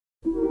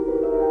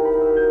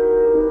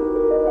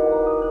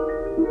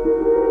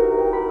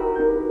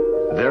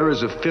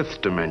is a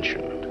fifth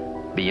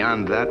dimension,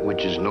 beyond that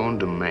which is known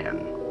to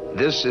man.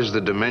 This is the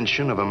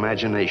dimension of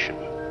imagination.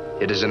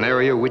 It is an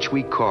area which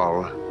we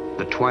call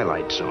the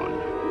Twilight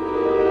Zone.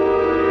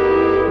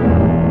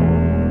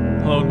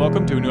 Hello and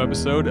welcome to a new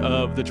episode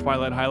of the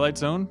Twilight Highlight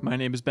Zone. My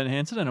name is Ben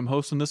Hansen and I'm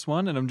hosting this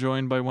one, and I'm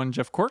joined by one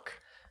Jeff Cork.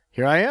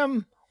 Here I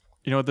am.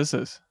 You know what this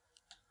is?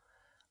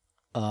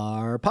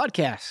 Our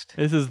podcast.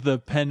 This is the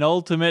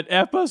penultimate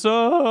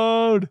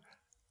episode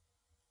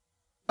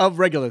Of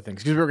regular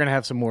things, because we're going to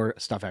have some more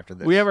stuff after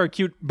this. We have our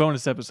cute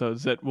bonus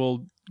episodes that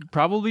will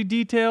probably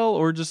detail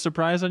or just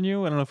surprise on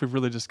you. I don't know if we've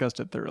really discussed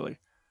it thoroughly.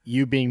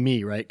 You being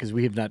me, right? Because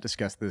we have not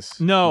discussed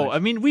this. No, much. I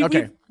mean,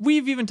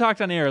 we've even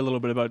talked on air a little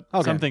bit about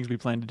some things we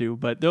plan to do,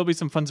 but there'll be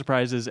some fun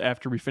surprises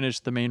after we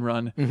finish the main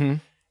run. Mm-hmm.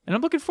 And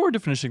I'm looking forward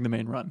to finishing the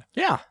main run.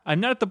 Yeah. I'm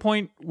not at the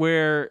point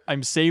where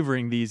I'm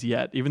savoring these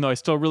yet, even though I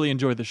still really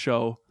enjoy the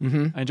show.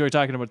 Mm-hmm. I enjoy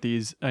talking about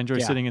these. I enjoy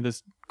sitting in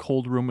this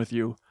cold room with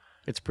you.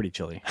 It's pretty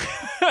chilly.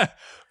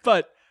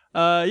 But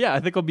I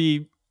think I'll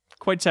be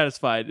quite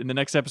satisfied. In the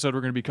next episode, we're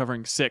going to be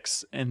covering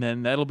 6, and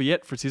then that'll be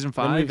it for season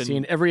 5. And we've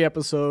seen every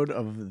episode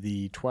of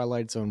the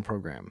Twilight Zone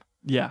program.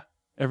 Yeah,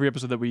 every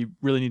episode that we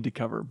really need to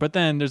cover. But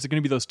then there's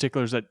going to be those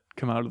ticklers that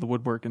come out of the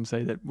woodwork and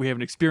say that we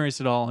haven't experienced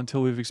it all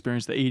until we've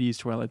experienced the 80s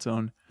Twilight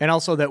Zone. And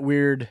also that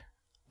weird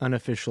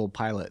unofficial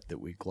pilot that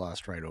we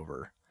glossed right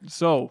over.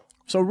 So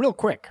real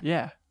quick,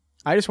 yeah,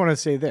 I just want to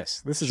say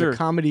this. This is a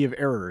comedy of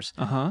errors.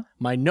 Uh-huh.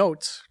 My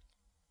notes,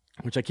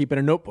 which I keep in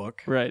a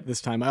notebook. Right.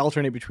 This time I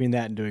alternate between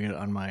that and doing it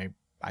on my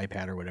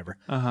iPad or whatever.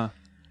 Uh-huh.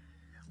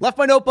 Left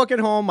my notebook at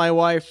home. My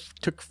wife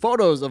took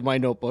photos of my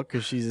notebook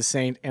because she's a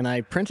saint, and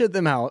I printed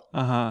them out,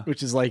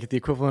 which is like the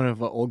equivalent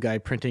of an old guy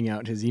printing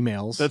out his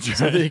emails. That's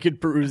so that he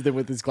could peruse them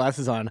with his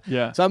glasses on.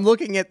 Yeah. So I'm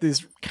looking at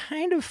this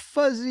kind of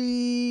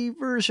fuzzy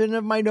version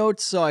of my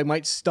notes, so I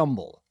might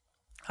stumble.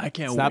 I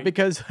can't It's wait. not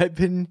because I've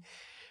been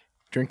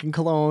drinking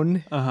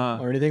cologne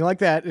or anything like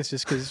that. It's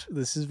just because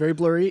this is very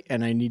blurry,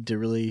 and I need to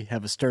really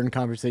have a stern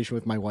conversation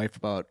with my wife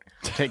about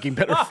taking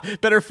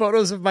better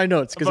photos of my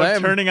notes. Because I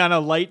am turning on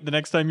a light the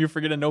next time you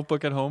forget a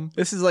notebook at home.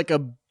 This is like a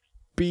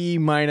B-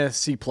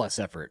 C+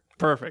 effort.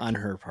 Perfect on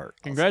her part.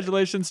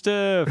 Congratulations,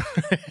 Tiff.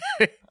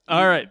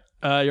 All right,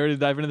 you ready to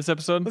dive into this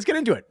episode? Let's get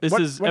into it.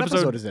 What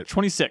episode is it?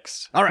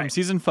 26. All right, from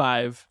season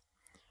 5.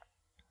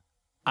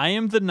 I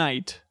am the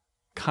night,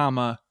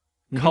 color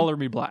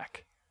me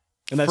black.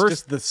 And that's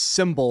just the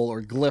symbol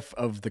or glyph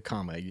of the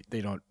comma. They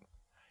don't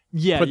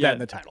put that in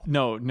the title.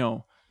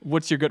 No.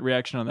 What's your gut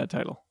reaction on that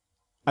title?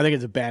 I think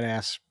it's a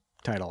badass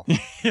title.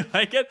 You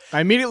like it?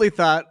 I immediately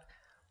thought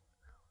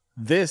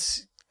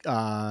this,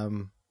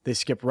 they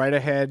skip right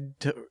ahead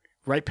to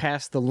right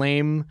past the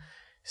lame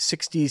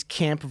 60s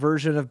camp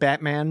version of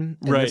Batman.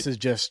 And this is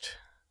just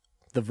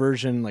the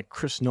version like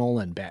Chris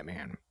Nolan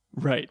Batman.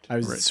 Right. I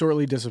was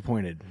sorely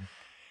disappointed.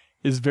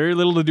 Is very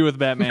little to do with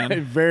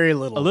Batman. Very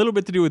little. A little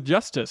bit to do with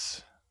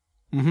justice,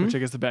 which I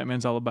guess the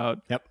Batman's all about.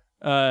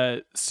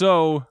 Yep.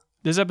 So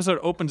this episode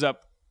opens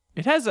up.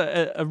 It has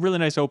a really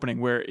nice opening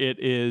where it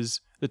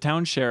is the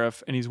town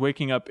sheriff, and he's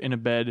waking up in a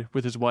bed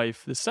with his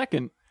wife. The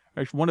second,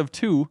 actually one of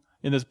 2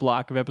 in this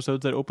block of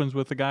episodes that opens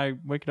with the guy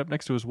waking up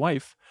next to his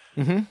wife.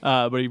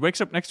 But he wakes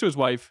up next to his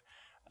wife,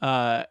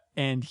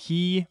 and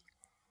he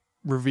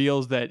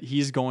reveals that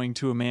he's going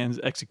to a man's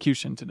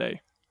execution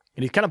today.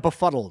 And he's kind of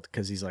befuddled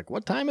because he's like,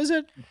 what time is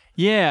it?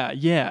 Yeah.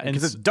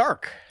 Because it's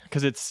dark.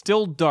 Because it's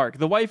still dark.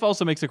 The wife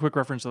also makes a quick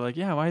reference to like,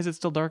 why is it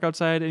still dark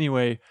outside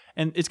anyway?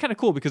 And it's kind of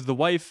cool because the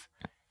wife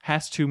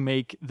has to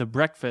make the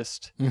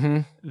breakfast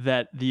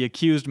that the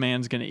accused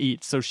man's going to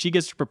eat. So she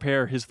gets to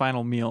prepare his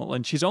final meal.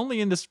 And she's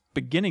only in this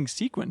beginning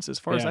sequence, as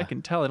far as I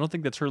can tell. I don't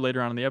think that's her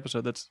later on in the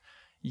episode that's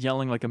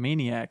yelling like a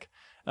maniac.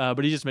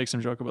 But he just makes some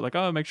joke about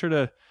like, make sure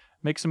to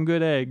make some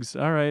good eggs.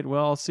 All right,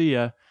 well, I'll see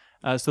ya.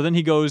 So then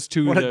he goes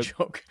to a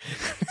joke.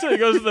 So he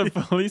goes to the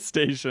police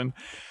station.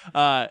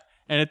 And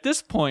at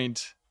this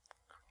point,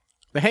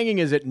 the hanging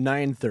is at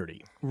 9:30.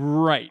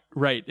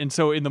 Right. And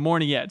so in the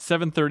morning, at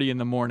 7:30 in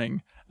the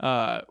morning,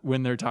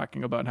 when they're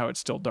talking about how it's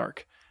still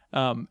dark.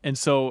 And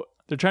so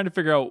they're trying to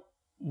figure out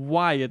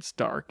why it's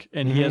dark.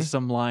 And he has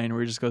some line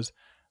where he just goes,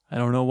 I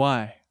don't know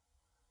why.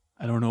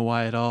 I don't know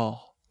why at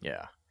all.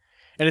 Yeah.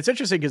 And it's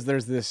interesting because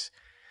there's this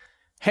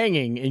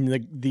hanging,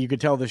 and you could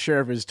tell the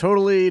sheriff is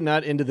totally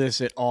not into this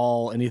at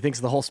all, and he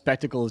thinks the whole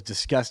spectacle is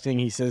disgusting.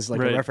 He says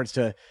like a reference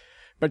to a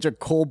bunch of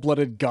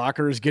cold-blooded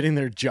gawkers getting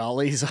their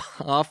jollies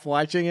off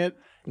watching it.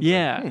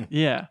 Yeah.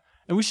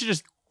 And we should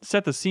just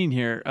set the scene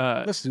here.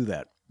 Let's do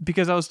that.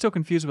 Because I was still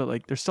confused about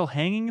like, they're still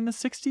hanging in the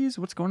 60s?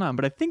 What's going on?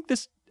 But I think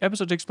this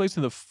episode takes place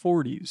in the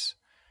 40s.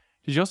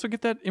 Did you also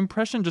get that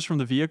impression just from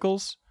the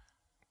vehicles?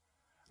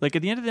 Like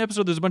at the end of the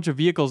episode, there's a bunch of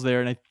vehicles there,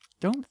 and I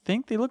don't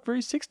think they look very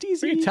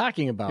 60s. What are you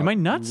talking about? Am I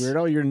nuts?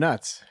 Weirdo, you're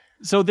nuts.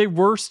 So they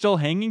were still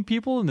hanging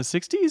people in the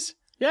 60s?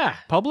 Yeah.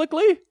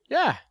 Publicly?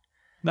 Yeah.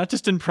 Not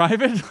just in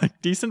private, like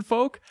decent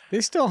folk?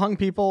 They still hung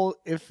people,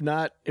 if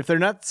they're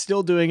not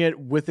still doing it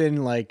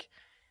within like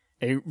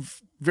a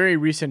very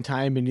recent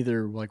time in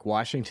either like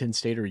Washington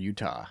State or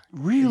Utah.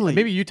 Really?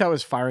 Maybe Utah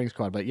was firing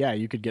squad, but yeah,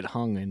 you could get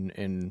hung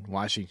in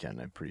Washington,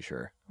 I'm pretty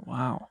sure.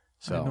 Wow.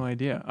 So. I had no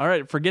idea. All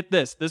right, forget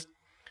this. This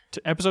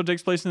episode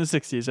takes place in the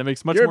 60s. That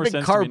makes much You're more a big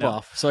sense car to me now.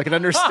 buff, so I can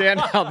understand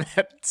how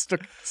that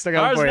stuck out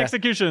Cars for and you.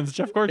 executions,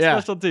 Jeff Gord's Yeah.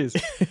 specialties.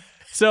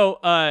 So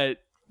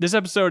this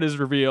episode is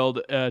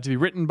revealed to be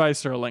written by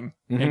Serling,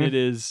 and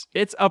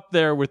it's up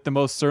there with the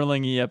most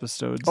Serling-y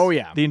episodes. Oh,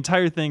 yeah. The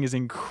entire thing is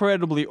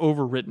incredibly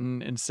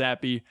overwritten and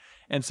sappy.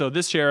 And so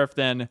this sheriff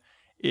then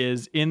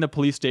is in the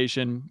police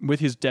station with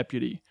his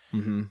deputy.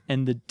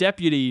 And the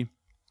deputy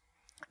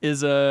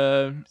is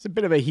It's a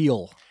bit of a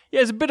heel. Yeah,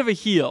 he's a bit of a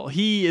heel.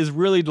 He is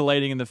really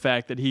delighting in the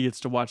fact that he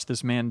gets to watch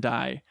this man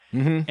die.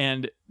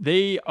 And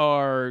they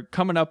are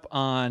coming up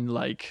on,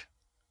 like,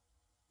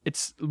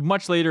 it's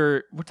much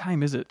later. What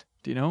time is it?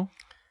 Do you know?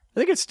 I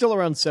think it's still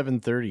around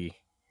 7:30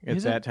 at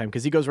that time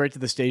because he goes right to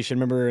the station,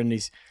 remember, and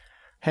he's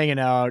hanging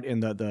out,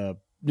 and the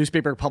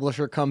newspaper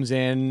publisher comes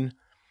in.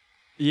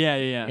 Yeah.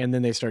 And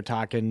then they start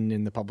talking,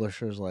 and the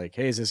publisher's like,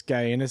 hey, is this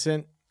guy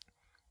innocent?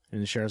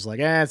 And the sheriff's like,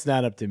 it's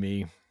not up to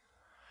me.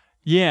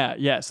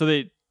 Yeah. So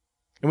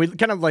And we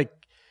kind of like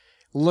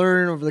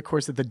learn over the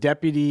course that the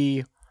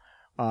deputy,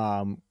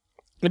 in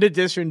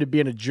addition to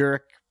being a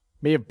jerk,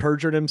 may have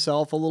perjured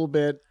himself a little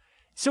bit.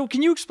 So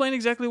can you explain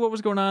exactly what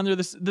was going on there?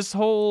 This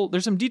whole,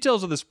 there's some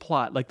details of this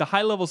plot. Like the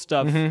high level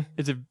stuff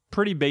is a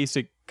pretty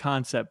basic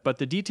concept, but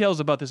the details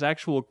about this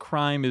actual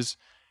crime is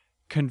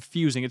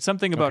confusing. It's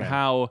something about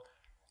how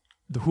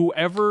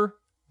whoever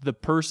the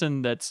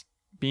person that's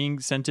being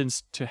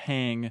sentenced to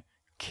hang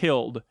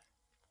killed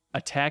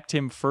attacked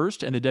him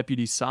first and the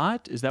deputy saw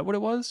it. Is that what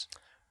it was?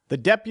 The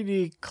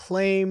deputy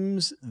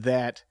claims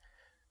that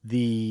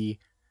the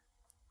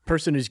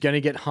person who's going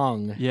to get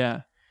hung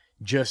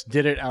just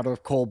did it out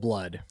of cold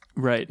blood.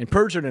 Right. And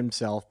perjured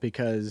himself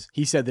because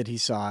he said that he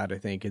saw it, I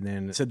think, and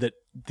then said that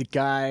the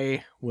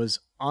guy was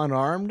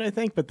unarmed, I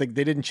think, but they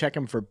didn't check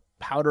him for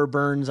powder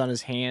burns on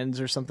his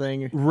hands or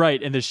something.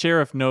 Right, and the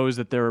sheriff knows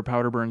that there were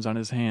powder burns on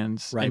his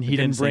hands, right, and he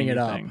didn't bring say it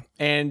anything. up.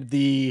 And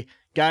the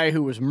guy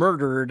who was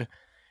murdered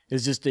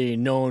is just a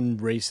known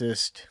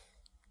racist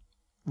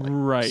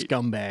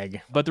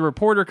scumbag. But the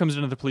reporter comes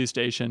into the police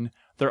station.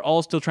 They're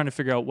all still trying to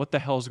figure out what the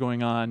hell's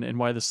going on and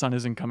why the sun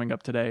isn't coming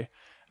up today.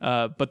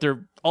 But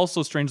they're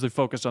also strangely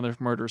focused on their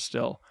murder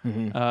still.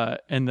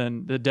 And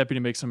then the deputy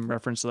makes some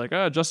reference to like,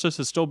 justice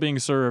is still being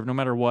served no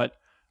matter what.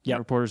 The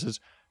reporter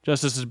says,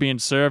 justice is being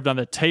served on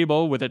the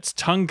table with its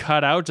tongue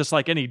cut out just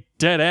like any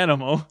dead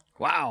animal.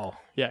 Wow.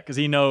 Yeah, because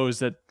he knows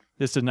that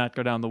this did not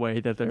go down the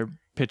way that they're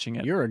pitching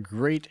it. You're a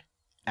great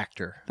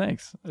actor.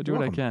 Thanks. I do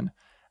what I can.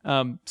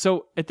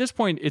 So at this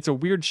point, it's a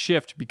weird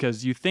shift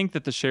because you think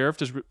that the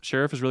sheriff is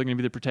really going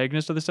to be the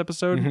protagonist of this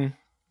episode,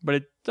 but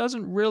it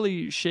doesn't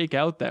really shake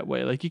out that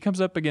way. Like he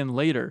comes up again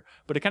later,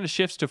 but it kind of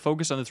shifts to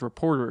focus on this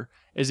reporter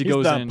as he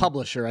goes in. He's the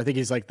publisher. I think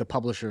he's like the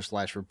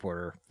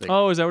publisher/reporter.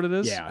 Oh, is that what it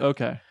is? Yeah.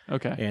 Okay.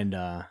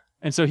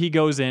 And so he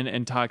goes in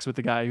and talks with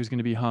the guy who's going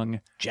to be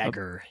hung.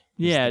 Jagger.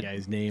 Yeah. The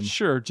guy's name.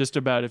 Sure. Just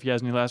about if he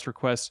has any last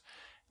requests.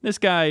 This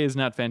guy is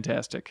not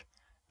fantastic.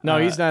 No,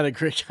 he's not a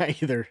great guy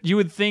either. You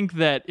would think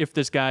that if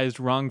this guy is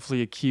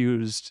wrongfully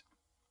accused,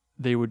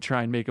 they would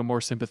try and make him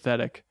more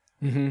sympathetic,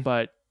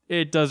 but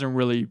it doesn't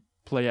really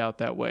play out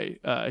that way.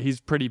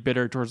 He's pretty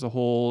bitter towards the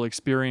whole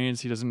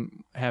experience. He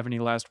doesn't have any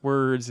last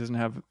words. He doesn't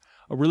have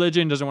a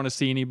religion, doesn't want to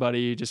see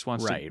anybody. He just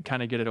wants to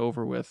kind of get it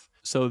over with.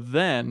 So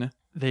then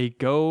they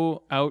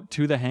go out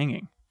to the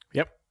hanging.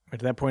 Yep. At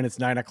that point, it's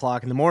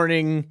 9:00 in the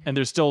morning. And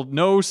there's still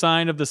no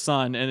sign of the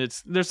sun. And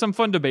there's some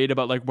fun debate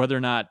about like whether or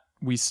not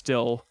we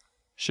still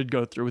should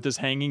go through with this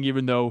hanging,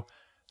 even though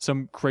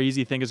some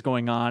crazy thing is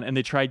going on. And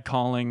they tried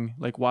calling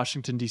like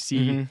Washington,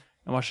 D.C. And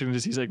Washington,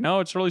 D.C. is like, no,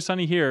 it's really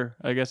sunny here.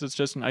 I guess it's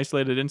just an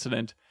isolated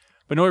incident.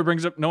 But no one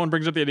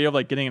brings up the idea of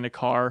like getting in a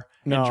car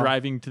and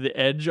driving to the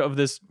edge of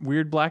this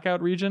weird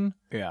blackout region.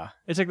 Yeah.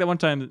 It's like that one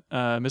time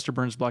Mr.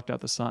 Burns blocked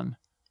out the sun.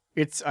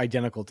 It's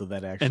identical to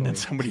that, actually. And then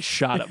somebody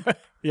shot him.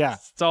 Yeah.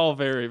 It's all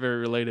very, very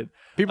related.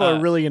 People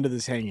are really into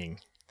this hanging,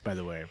 by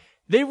the way.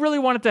 They really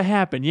want it to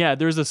happen. Yeah,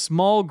 there's a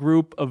small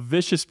group of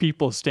vicious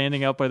people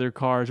standing out by their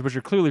cars, which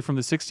are clearly from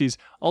the 60s,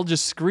 all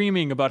just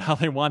screaming about how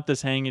they want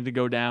this hanging to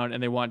go down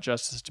and they want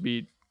justice to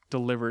be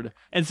delivered.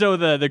 And so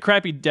the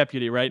crappy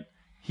deputy, right,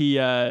 he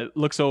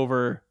looks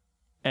over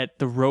at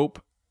the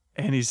rope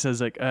and he says,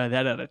 like,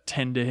 that ought to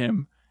tend to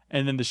him.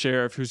 And then the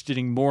sheriff, who's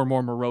getting more and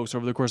more morose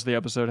over the course of the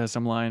episode, has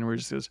some line where he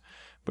just says,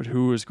 but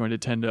who is going to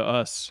tend to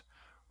us?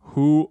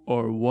 Who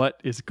or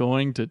what is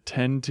going to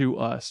tend to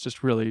us?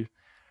 Just really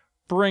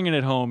bringing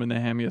it home in the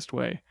hammiest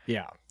way.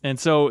 Yeah. And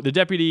so the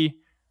deputy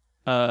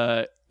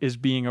is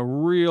being a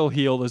real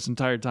heel this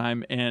entire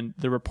time, and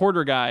the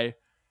reporter guy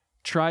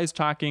tries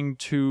talking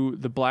to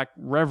the black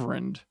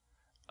reverend,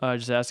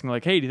 just asking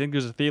like, hey, do you think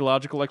there's a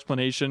theological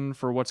explanation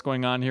for what's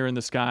going on here in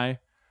the sky?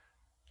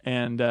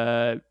 And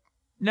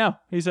no,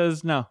 he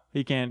says no,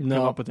 he can't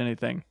come up with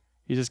anything.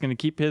 He's just going to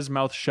keep his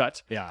mouth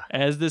shut. Yeah.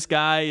 As this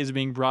guy is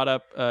being brought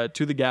up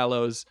to the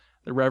gallows,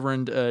 the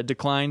reverend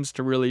declines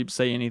to really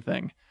say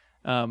anything.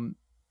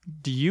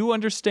 do you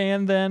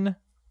understand then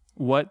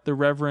what the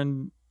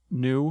Reverend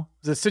knew?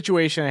 The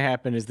situation that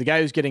happened is the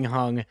guy who's getting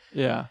hung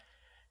Yeah.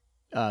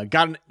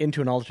 got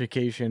into an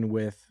altercation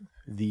with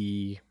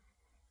the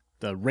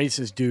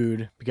racist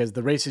dude because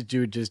the racist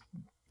dude just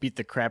beat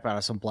the crap out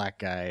of some black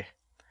guy.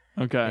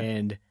 Okay.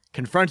 And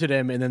confronted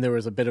him, and then there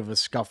was a bit of a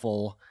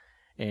scuffle,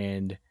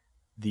 and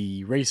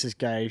the racist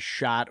guy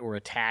shot or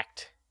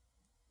attacked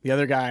the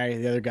other guy.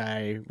 The other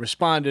guy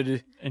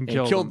responded and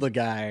killed him. the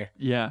guy.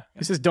 Yeah.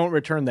 He says, "Don't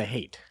return the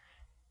hate."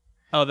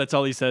 Oh, that's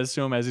all he says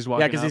to him as he's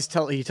walking. Yeah,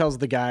 because he tells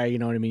the guy, you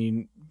know what I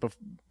mean.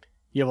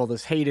 You have all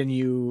this hate in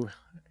you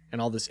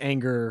and all this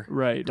anger.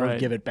 Right. Don't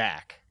give it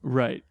back.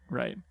 Right.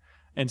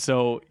 And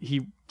so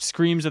he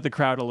screams at the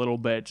crowd a little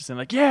bit, just saying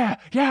like, yeah,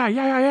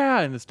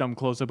 and this dumb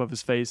close up of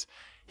his face.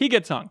 He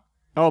gets hung.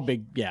 Oh,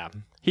 yeah.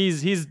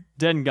 He's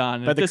dead and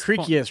gone. By the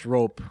creakiest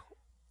rope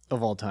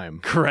of all time.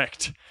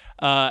 Correct.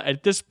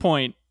 At this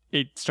point,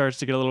 it starts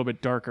to get a little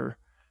bit darker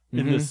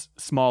in this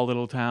small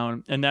little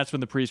town, and that's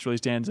when the priest really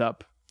stands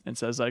up and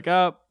says like,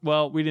 "Oh,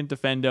 well, we didn't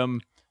defend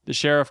him. The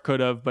sheriff could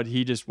have, but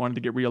he just wanted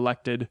to get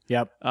reelected.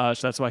 Yep. So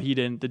that's why he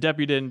didn't. The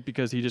deputy didn't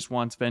because he just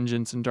wants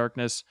vengeance and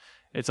darkness.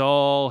 It's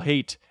all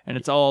hate, and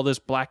it's all this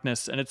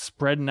blackness, and it's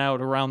spreading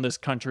out around this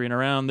country and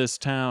around this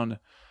town."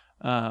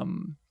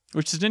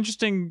 Which is an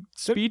interesting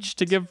speech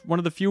to give one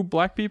of the few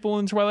black people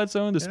in Twilight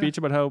Zone. The speech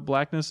about how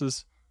blackness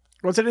is.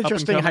 Well, it's an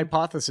interesting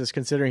hypothesis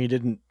considering he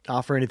didn't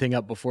offer anything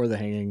up before the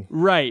hanging.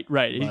 Right.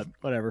 But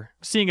whatever.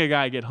 Seeing a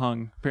guy get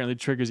hung apparently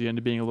triggers you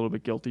into being a little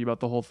bit guilty about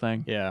the whole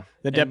thing. Yeah.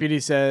 The deputy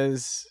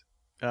says,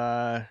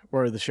 or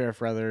the sheriff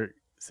rather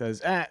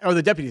says,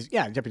 the deputy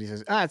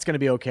says, it's going to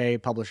be okay.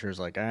 Publisher's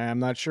like, I'm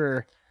not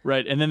sure.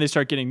 Right. And then they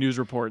start getting news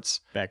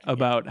reports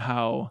about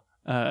how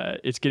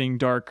it's getting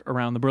dark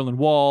around the Berlin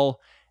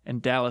Wall and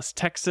Dallas,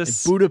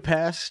 Texas. In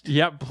Budapest.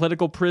 Yep,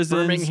 political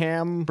prisons.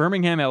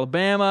 Birmingham,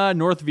 Alabama,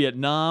 North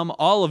Vietnam.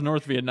 All of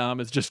North Vietnam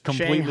is just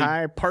completely...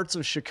 Shanghai, parts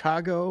of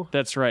Chicago.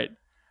 That's right.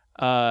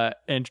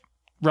 And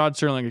Rod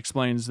Serling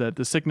explains that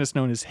the sickness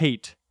known as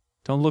hate,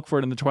 don't look for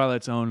it in the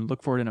Twilight Zone,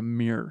 look for it in a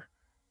mirror.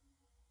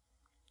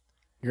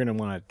 You're going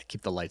to want to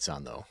keep the lights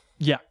on, though.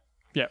 Yeah,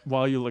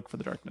 while you look for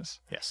the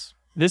darkness. Yes.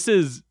 This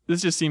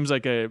just seems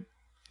like a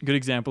good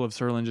example of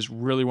Serling just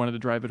really wanted to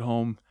drive it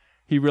home.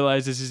 He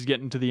realizes he's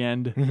getting to the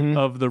end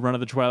of the run of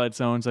the Twilight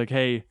Zone. It's like,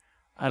 hey,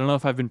 I don't know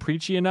if I've been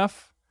preachy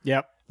enough.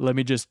 Yep. Let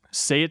me just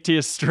say it to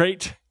you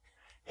straight.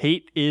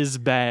 Hate is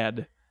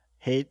bad.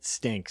 Hate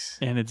stinks.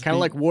 And it's kind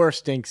of like war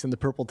stinks in the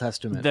Purple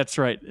Testament. That's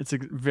right. It's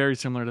very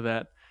similar to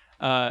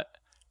that.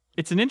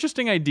 It's an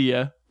interesting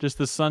idea, just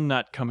the sun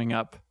not coming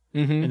up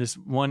in this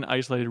one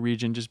isolated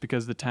region just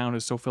because the town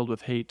is so filled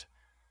with hate.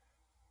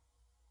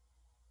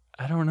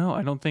 I don't know.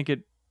 I don't think it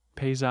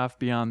pays off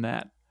beyond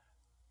that.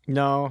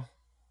 No.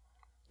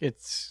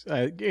 It's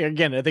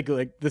again, I think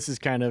like this is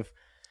kind of,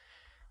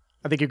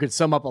 I think you could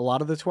sum up a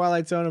lot of the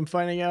Twilight Zone. I'm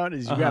finding out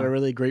is you got a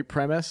really great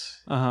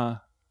premise.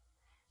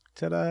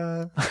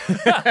 Ta-da!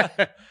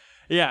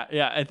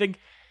 Yeah. I think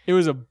it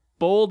was a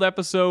bold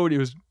episode. It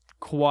was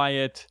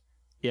quiet.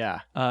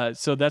 Yeah.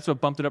 So that's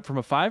what bumped it up from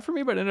a 5 for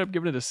me, but I ended up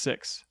giving it a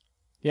 6.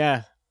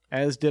 Yeah,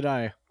 as did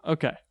I.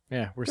 Okay.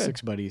 Yeah, we're Good.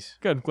 6 buddies.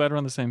 Good. Glad we're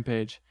on the same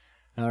page.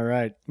 All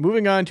right.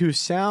 Moving on to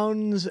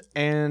sounds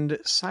and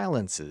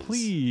silences.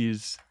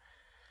 Please.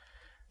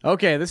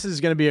 Okay, this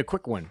is going to be a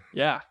quick one.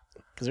 Yeah.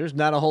 Because there's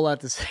not a whole lot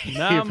to say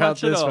not about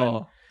much this at all.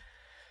 one.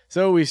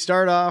 So we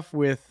start off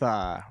with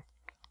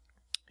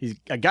he's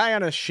a guy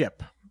on a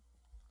ship,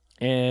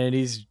 and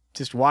he's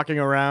just walking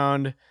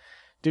around,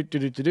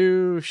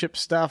 ship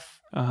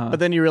stuff. But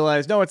then you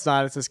realize, no, it's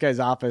not. It's this guy's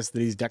office that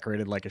he's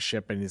decorated like a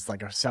ship, and it's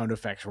like a sound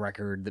effects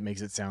record that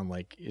makes it sound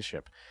like a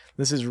ship.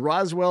 This is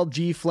Roswell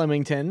G.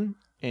 Flemington.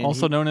 And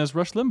also known as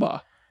Rush Limbaugh,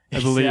 I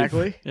believe.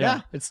 Exactly.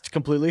 Yeah, it's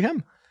completely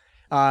him.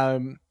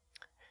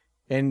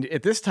 And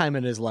at this time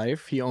in his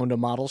life, he owned a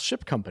model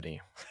ship company.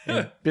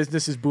 And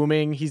business is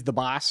booming. He's the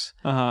boss.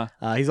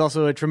 He's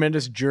also a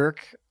tremendous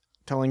jerk,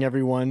 telling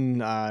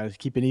everyone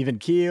keep an even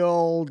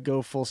keel,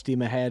 go full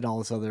steam ahead, all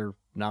this other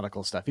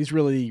nautical stuff. He's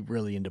really,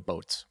 really into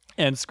boats.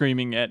 And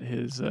screaming at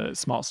his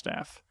small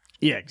staff.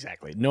 Yeah,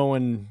 exactly. No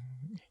one,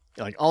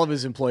 like all of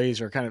his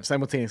employees are kind of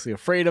simultaneously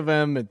afraid of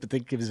him, but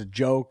think it is a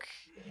joke.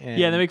 And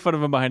they make fun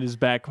of him behind his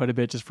back quite a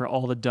bit just for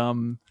all the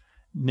dumb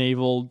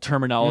naval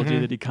terminology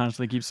that he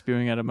constantly keeps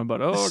spewing at him about,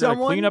 gotta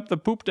clean up the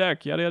poop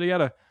deck, yada, yada,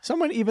 yada.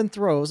 Someone even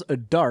throws a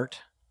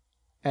dart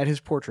at his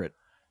portrait.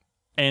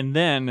 And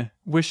then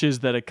wishes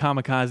that a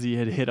kamikaze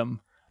had hit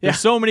him. There's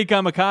so many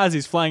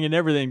kamikazes flying in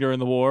everything during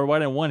the war. Why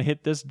didn't one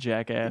hit this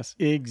jackass?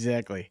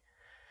 Exactly.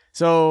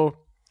 So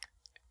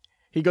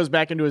he goes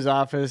back into his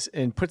office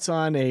and puts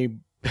on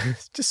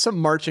just some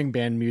marching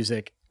band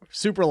music,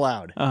 super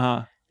loud.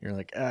 You're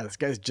like, this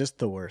guy's just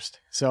the worst.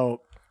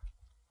 So...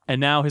 And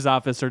now his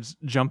office starts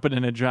jumping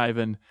and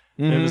driving.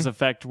 There's this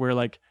effect where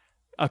like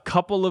a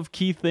couple of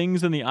key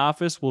things in the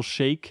office will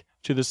shake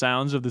to the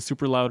sounds of the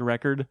super loud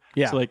record.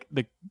 Yeah. So like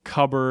the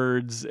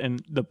cupboards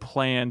and the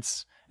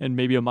plants and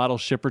maybe a model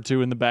ship or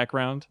two in the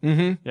background.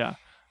 Yeah.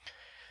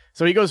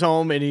 So he goes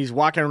home and he's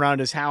walking around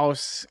his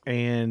house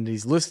and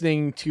he's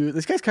listening to,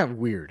 this guy's kind of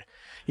weird.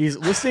 He's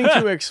listening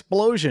to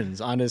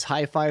explosions on his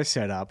hi-fi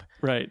setup.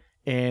 Right.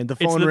 And the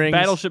It's phone the rings.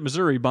 Battleship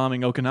Missouri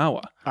bombing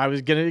Okinawa. I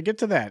was going to get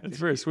to that. It's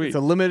very sweet. It's a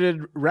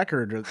limited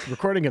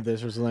recording of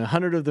this. There's only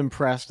 100 of them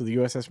pressed to the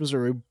USS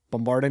Missouri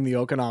bombarding the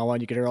Okinawa,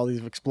 and you can hear all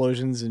these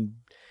explosions, and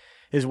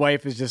his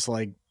wife is just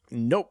like,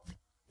 nope,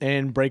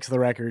 and breaks the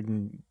record,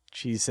 and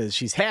she says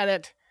she's had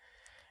it.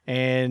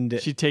 And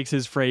She takes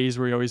his phrase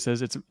where he always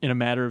says it's in a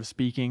matter of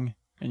speaking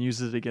and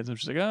uses it against him.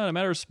 She's like, in a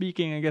matter of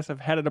speaking, I guess I've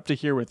had it up to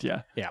here with you.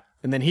 yeah.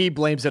 And then he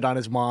blames it on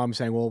his mom,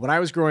 saying, well, when I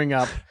was growing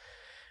up,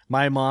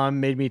 my mom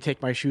made me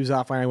take my shoes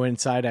off when I went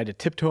inside. I had to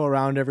tiptoe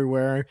around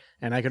everywhere,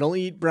 and I could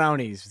only eat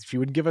brownies. She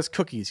would give us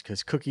cookies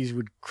because cookies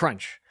would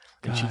crunch.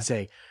 And she'd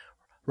say,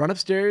 run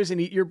upstairs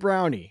and eat your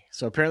brownie.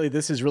 So apparently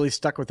this has really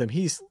stuck with him.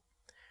 He's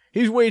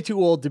way too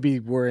old to be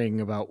worrying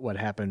about what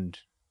happened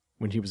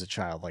when he was a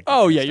child. Like,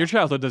 Oh, yeah, your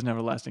childhood doesn't have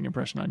a lasting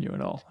impression on you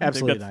at all. I think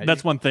Absolutely not.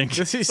 That's one thing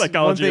This is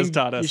psychology one has thing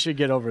taught us. You should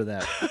get over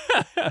that.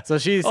 So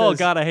she says, Oh,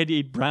 God, I had to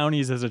eat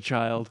brownies as a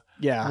child.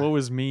 yeah. What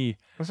was me?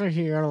 Looks like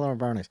he got a lot of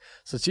brownies.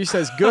 So she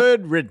says,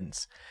 good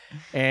riddance.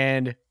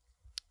 And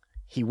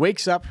he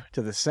wakes up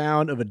to the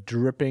sound of a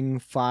dripping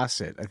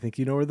faucet. I think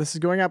you know where this is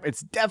going up. It's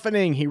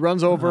deafening. He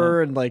runs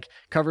over and like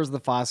covers the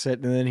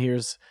faucet, and then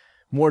hears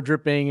more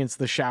dripping. It's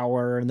the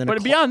shower. And then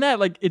But beyond that,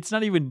 like, it's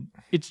not even,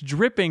 it's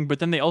dripping, but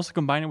then they also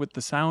combine it with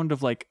the sound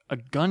of like a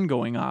gun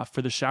going off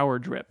for the shower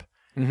drip.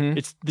 Mhm.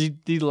 It's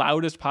the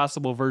loudest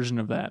possible version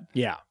of that.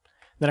 Yeah.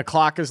 Then a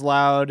clock is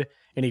loud,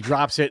 and he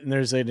drops it, and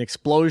there's an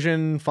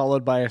explosion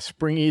followed by a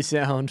springy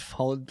sound,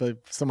 followed by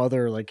some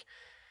other like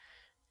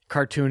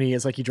cartoony.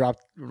 It's like he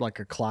dropped like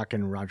a clock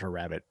in Roger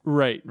Rabbit.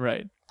 Right.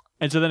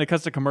 And so then it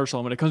cuts to commercial.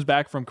 And when it comes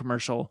back from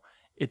commercial,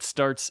 it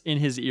starts in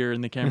his ear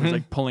and the camera's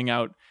like pulling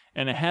out.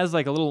 And it has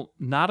like a little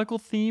nautical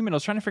theme. And I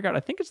was trying to figure out, I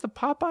think it's the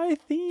Popeye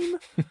theme.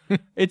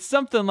 It's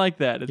something like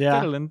that. It's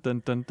Yeah.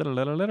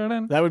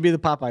 dun-dun-dun-dun-dun-dun-dun-dun. That would be the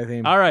Popeye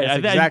theme. All right. That's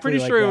I'm exactly pretty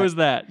like sure that. it was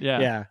that. Yeah.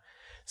 Yeah.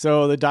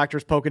 So the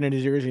doctor's poking in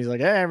his ears, and he's like,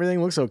 "Hey,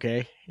 everything looks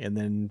okay." And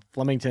then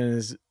Flemington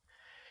is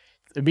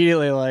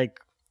immediately like,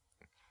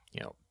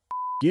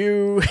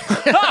 you,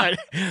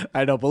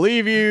 I don't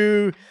believe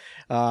you.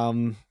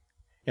 And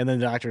then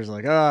the doctor's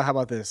like, "Oh, how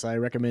about this? I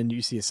recommend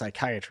you see a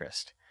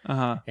psychiatrist."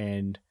 Uh-huh.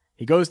 And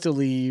he goes to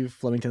leave,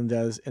 Flemington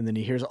does, and then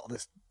he hears all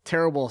this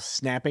terrible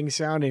snapping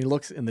sound, and he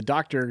looks, and the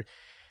doctor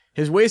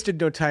has wasted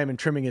no time in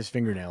trimming his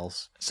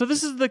fingernails. So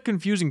this is the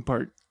confusing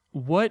part.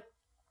 What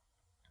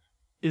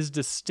is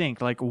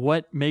distinct? Like,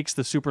 what makes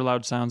the super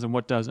loud sounds and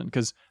what doesn't?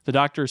 Because the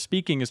doctor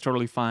speaking is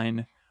totally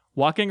fine.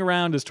 Walking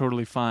around is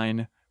totally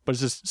fine. But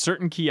it's just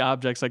certain key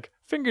objects like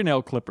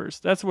fingernail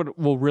clippers. That's what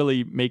will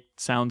really make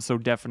sounds so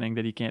deafening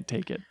that he can't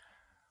take it.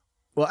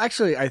 Well,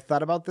 actually, I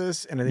thought about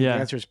this, and I think Yeah. the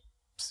answer is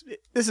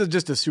this is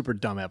just a super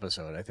dumb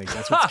episode. I think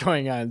that's what's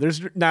going on.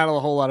 There's not a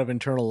whole lot of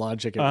internal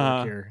logic at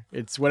work here.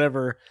 It's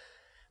whatever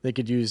they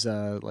could use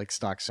like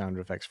stock sound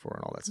effects for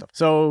and all that stuff.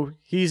 So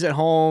he's at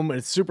home, and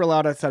it's super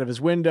loud outside of his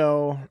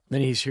window.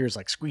 Then he hears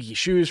like squeaky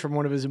shoes from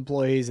one of his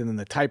employees, and then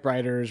the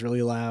typewriter is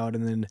really loud,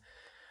 and then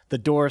the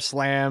door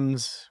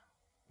slams,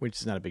 which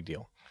is not a big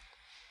deal.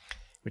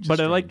 But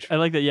I like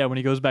that, yeah, when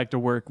he goes back to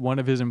work, one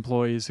of his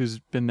employees who's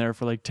been there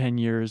for like 10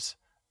 years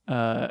is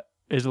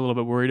a little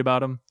bit worried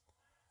about him.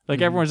 Like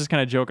everyone's just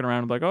kind of joking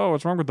around like, oh,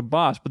 what's wrong with the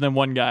boss? But then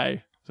one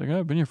guy is like, oh,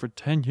 I've been here for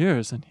 10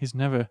 years and he's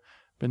never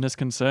been this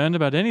concerned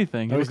about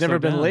anything. He he's looks never so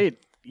been down." late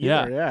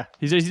Yeah. either. Yeah.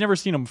 He's never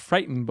seen him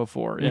frightened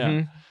before. Yeah.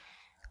 Mhm.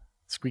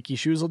 Squeaky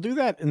shoes will do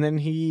that. And then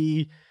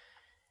he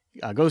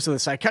goes to the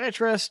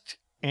psychiatrist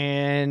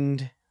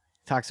and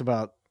talks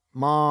about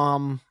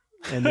mom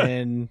and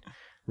then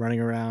running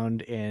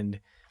around, and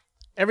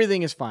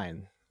everything is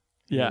fine.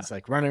 Yeah. It's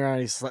like running around,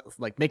 he's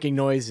like making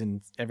noise,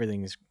 and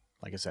everything is,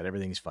 like I said,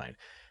 everything's fine.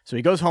 So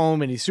he goes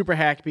home and he's super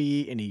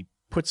happy, and he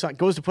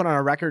goes to put on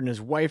a record, and his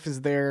wife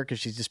is there because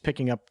she's just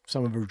picking up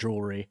some of her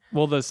jewelry,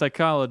 Well, the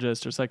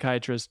psychologist or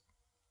psychiatrist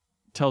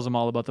tells him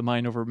all about the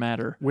mind over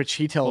matter. which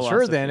he tells her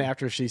Philosophy. then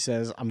after she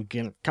says, I'm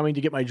coming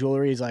to get my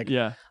jewelry. He's like,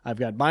 Yeah. I've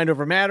got mind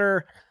over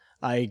matter.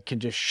 I can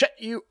just shut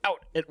you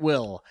out at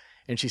will.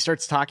 And she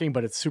starts talking,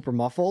 but it's super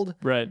muffled.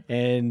 Right.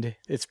 And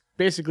it's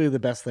basically the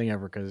best thing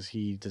ever because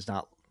he does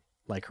not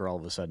like her all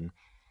of a sudden.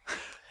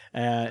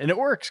 And it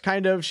works,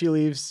 kind of. She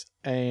leaves,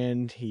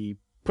 and he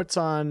puts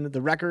on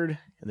the record,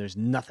 and there's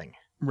nothing.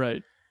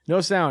 Right. No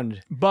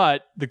sound.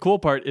 But the cool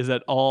part is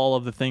that all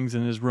of the things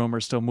in his room are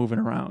still moving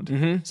around.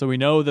 Mm-hmm. So we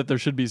know that there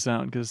should be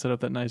sound because it set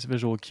up that nice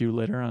visual cue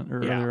later on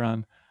or Yeah. earlier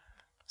on.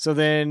 So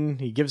then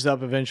he gives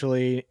up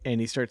eventually, and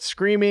he starts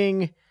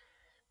screaming,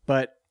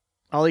 but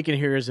all he can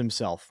hear is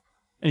himself.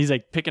 And he's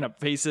like picking up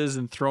faces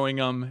and throwing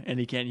them, and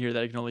he can't hear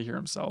that. He can only hear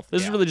himself.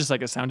 This is Yeah. really just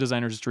like a sound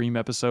designer's dream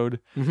episode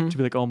Mm-hmm. to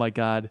be like, oh my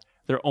God,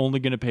 they're only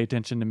going to pay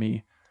attention to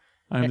me.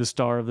 I'm the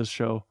star of this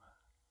show.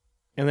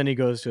 And then he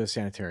goes to a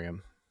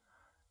sanitarium.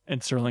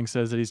 And Serling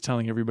says that he's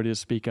telling everybody to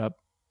speak up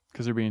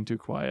because they're being too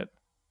quiet.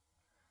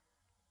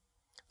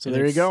 So And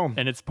there you it's- go.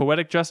 And it's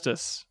poetic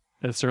justice,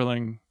 as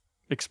Serling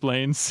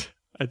explains,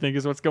 I think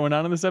is what's going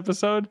on in this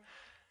episode.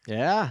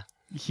 Yeah.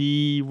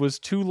 He was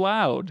too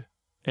loud,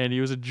 and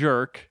he was a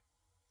jerk,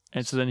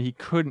 and so then he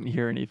couldn't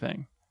hear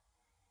anything.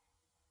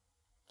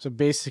 So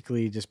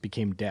basically, he just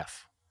became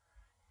deaf.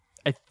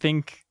 I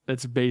think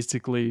that's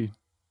basically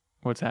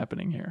what's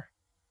happening here.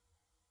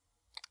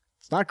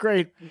 It's not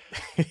great.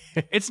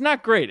 It's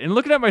not great. And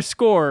looking at my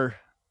score,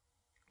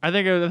 I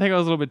think I was a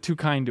little bit too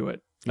kind to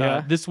it.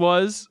 Yeah. This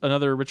was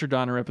another Richard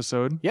Donner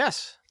episode.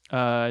 Yes.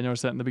 I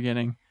noticed that in the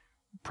beginning.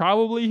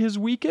 Probably his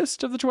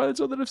weakest of the Twilight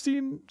Zone that I've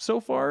seen so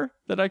far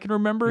that I can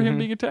remember him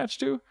being attached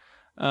to.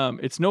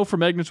 It's no For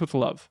Magnets with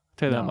Love. I'll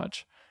tell you that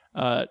much.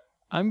 I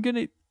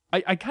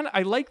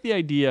like the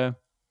idea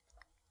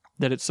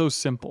that it's so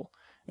simple.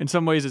 In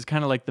some ways, it's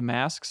kind of like The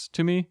Masks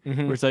to me,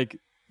 where it's like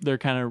they're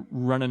kind of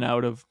running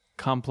out of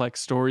complex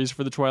stories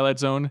for the Twilight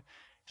Zone.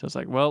 So it's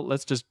like, well,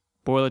 let's just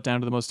boil it down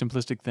to the most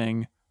simplistic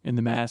thing. In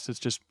The Masks, it's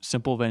just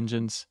simple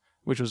vengeance,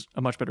 which was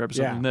a much better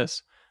episode than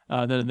this.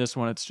 Then in this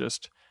one, it's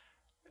just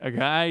a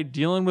guy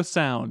dealing with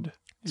sound.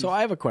 So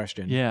I have a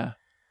question. Yeah.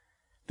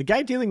 The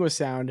guy dealing with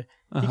sound,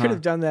 he could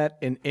have done that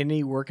in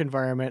any work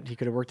environment. He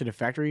could have worked in a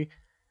factory.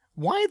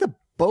 Why the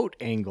boat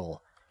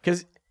angle?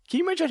 Because can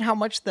you imagine how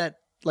much that,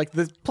 like,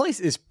 the place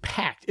is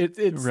packed.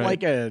 It's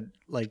Right.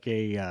 like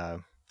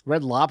a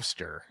Red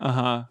Lobster,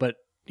 but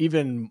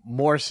even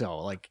more so.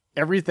 Like,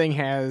 everything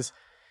has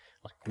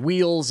like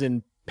wheels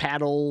and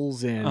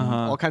paddles and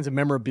all kinds of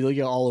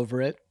memorabilia all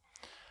over it.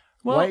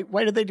 Well,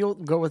 Why did they go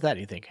with that, do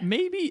you think?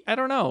 maybe, I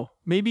don't know.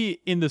 Maybe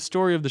in the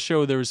story of the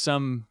show, there was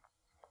some.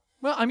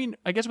 Well, I mean,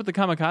 I guess with the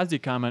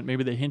kamikaze comment,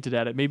 maybe they hinted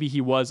at it. Maybe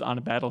he was on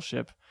a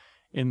battleship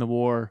in the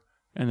war,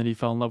 and then he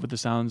fell in love with the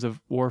sounds of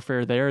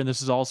warfare there. And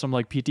this is all some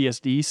like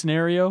PTSD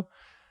scenario.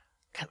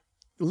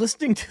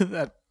 Listening to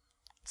that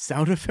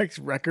sound effects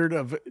record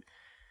of...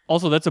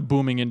 Also, that's a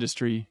booming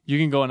industry. You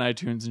can go on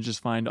iTunes and just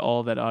find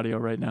all of that audio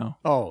right now.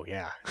 Oh,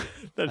 yeah.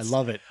 I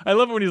love it. I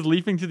love it when he's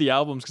leafing through the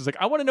albums because, like,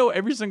 I want to know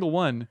every single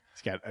one.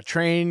 He's got a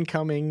train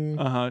coming.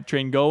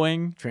 Train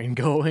going. Train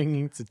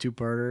going. It's a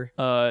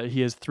two-parter. He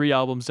has 3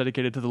 albums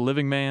dedicated to the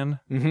Living Man.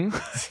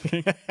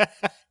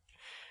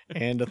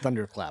 And a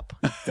thunderclap.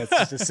 That's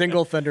just a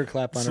single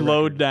thunderclap on a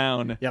Slowed record.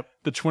 down. Yep.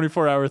 The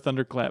 24-hour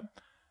thunderclap.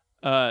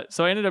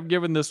 So I ended up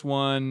giving this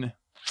one,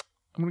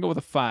 I'm going to go with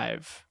a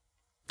 5.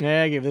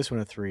 Yeah, I gave this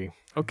one a 3.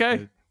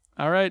 Okay.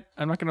 All right.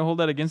 I'm not going to hold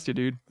that against you,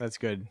 dude. That's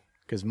good.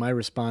 Because my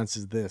response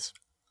is this.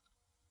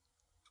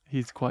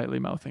 He's quietly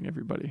mouthing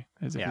everybody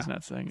as if he's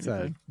not saying It's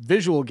anything. a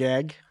visual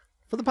gag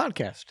for the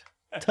podcast.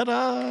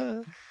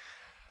 Ta-da!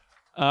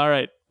 All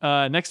right.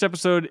 Next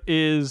episode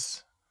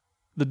is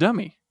The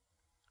Dummy.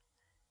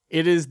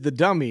 It is the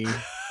dummy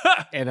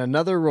and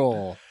another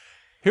role.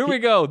 Here we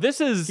go.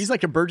 He's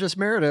like a Burgess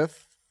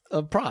Meredith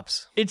of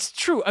props. It's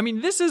true. I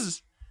mean, this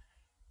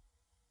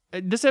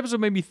episode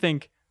made me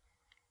think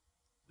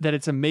that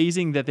it's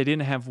amazing that they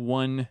didn't have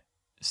one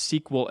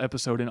sequel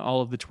episode in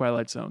all of the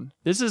Twilight Zone.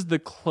 This is the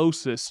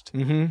closest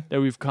that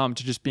we've come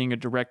to just being a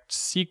direct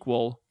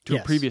sequel to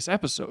a previous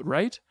episode,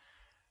 right?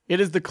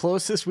 It is the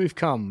closest we've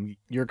come.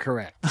 You're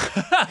correct.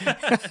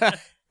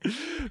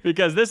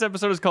 Because this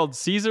episode is called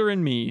Caesar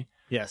and Me.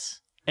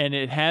 Yes. And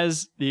it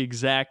has the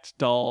exact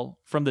doll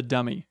from the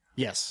dummy.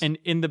 Yes. And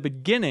in the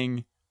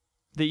beginning,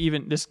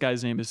 this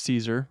guy's name is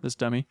Caesar, this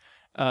dummy.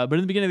 But in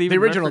the beginning, the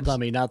original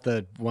dummy, not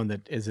the one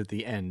that is at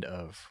the end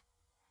of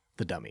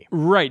the dummy.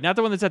 Right, not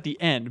the one that's at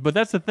the end. But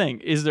that's the thing.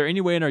 Is there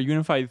any way in our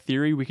unified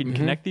theory we can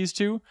connect these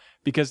two?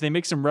 Because they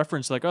make some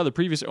reference like, oh, the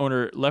previous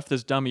owner left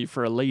this dummy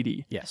for a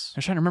lady. Yes. I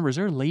was trying to remember, is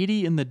there a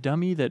lady in the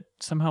dummy that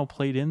somehow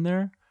played in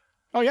there?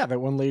 Oh, yeah, that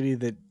one lady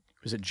that...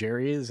 Was it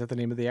Jerry? Is that the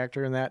name of the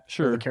actor in that?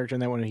 Sure. Or the character in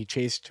that one, he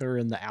chased her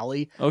in the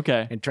alley.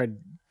 Okay. And tried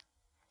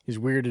his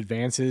weird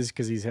advances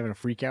because he's having a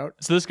freak out.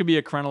 So this could be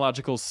a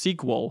chronological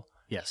sequel.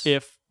 Yes.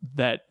 If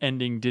that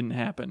ending didn't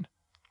happen.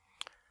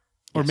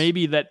 Or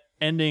maybe that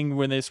ending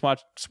when they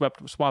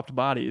swapped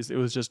bodies, it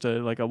was just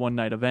a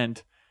one-night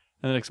event.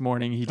 And the next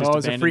morning, he just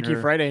it's a abandoned Freaky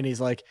her. Friday, and he's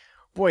like,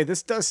 boy,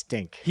 this does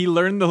stink. He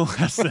learned the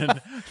lesson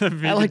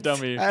of being a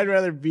dummy. I'd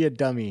rather be a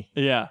dummy.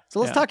 Yeah. So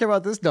let's talk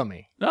about this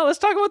dummy. No, let's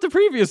talk about the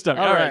previous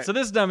dummy. All right. right. So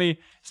this dummy,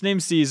 his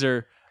name's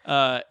Caesar,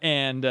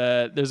 and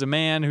there's a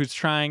man who's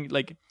trying,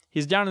 like,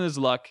 he's down in his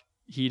luck.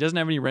 He doesn't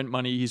have any rent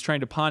money. He's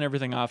trying to pawn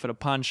everything off at a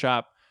pawn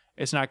shop.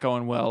 It's not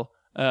going well.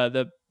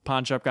 The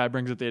pawn shop guy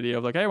brings up the idea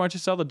of like, hey, why don't you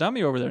sell the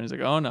dummy over there? And he's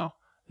like, oh no,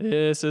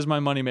 this is my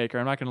moneymaker.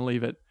 I'm not going to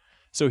leave it.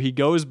 So he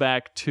goes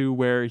back to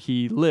where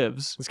he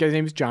lives. This guy's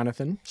name is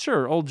Jonathan.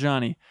 Sure, old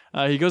Johnny.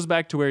 He goes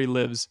back to where he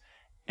lives,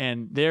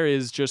 and there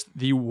is just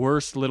the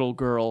worst little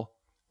girl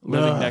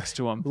living next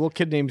to him. A little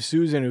kid named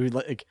Susan who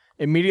like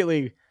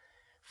immediately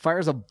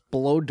fires a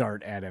blow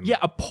dart at him. Yeah,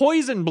 a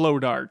poison blow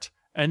dart.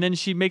 And then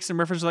she makes some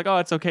reference like, oh,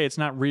 it's okay, it's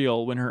not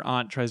real, when her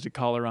aunt tries to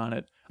call her on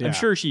it. Yeah. I'm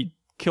sure she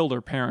killed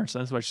her parents.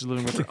 That's why she's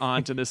living with her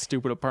aunt in this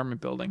stupid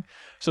apartment building.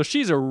 So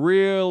she's a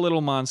real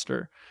little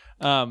monster.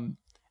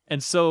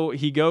 And so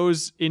he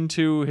goes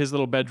into his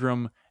little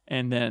bedroom,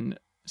 and then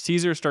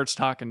Caesar starts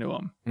talking to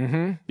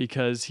him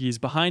because he's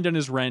behind on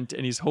his rent,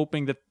 and he's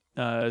hoping that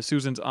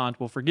Susan's aunt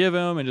will forgive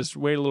him and just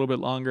wait a little bit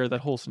longer.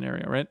 That whole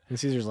scenario, right? And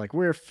Caesar's like,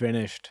 we're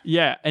finished.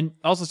 Yeah, and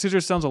also Caesar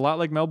sounds a lot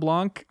like Mel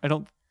Blanc.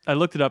 I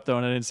looked it up though,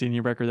 and I didn't see any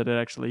record that it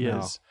actually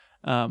is.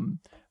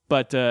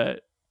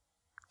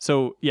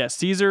 So yeah,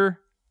 Caesar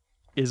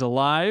is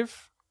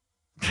alive,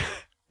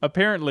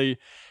 apparently,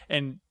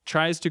 and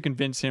tries to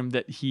convince him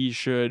that he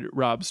should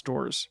rob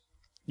stores.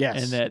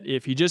 Yes. And that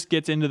if he just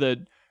gets into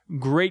the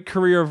great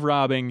career of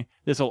robbing,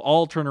 this will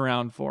all turn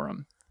around for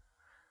him.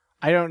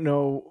 I don't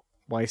know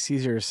why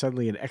Caesar is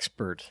suddenly an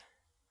expert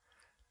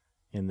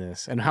in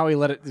this, and how he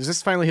let it. Is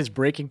this finally his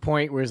breaking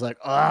point where he's like,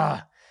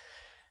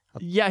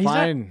 yeah,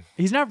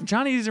 he's not.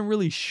 Johnny isn't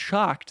really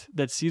shocked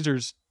that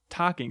Caesar's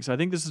talking. So I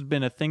think this has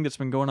been a thing that's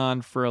been going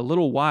on for a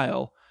little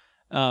while.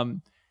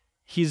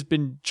 He's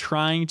been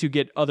trying to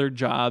get other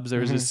jobs.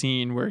 There's a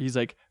scene where he's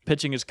like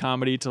pitching his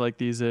comedy to like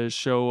these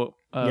show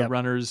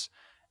runners,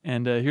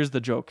 and here's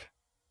the joke.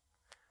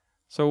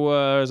 So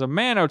there's a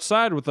man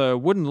outside with a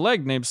wooden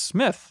leg named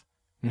Smith,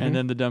 and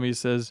then the dummy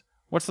says,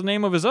 "What's the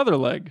name of his other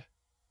leg?"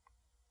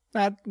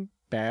 Not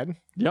bad.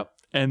 Yep.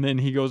 And then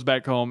he goes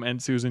back home,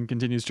 and Susan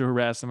continues to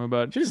harass him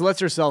about. She just lets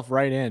herself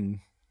right in.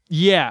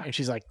 Yeah, and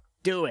she's like,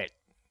 "Do it,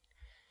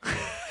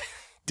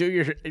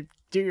 do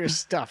your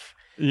stuff."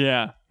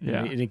 Yeah.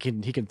 And he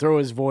can throw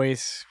his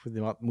voice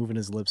without moving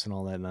his lips and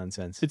all that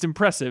nonsense. It's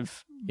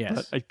impressive.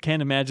 Yes, but I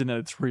can't imagine that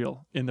it's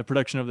real in the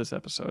production of this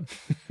episode.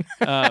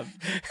 I'm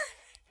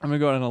gonna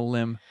go out on a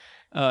limb.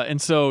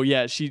 And so,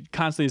 yeah, she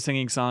constantly is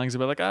singing songs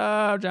about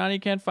like, Johnny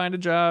can't find a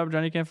job,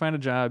 yada,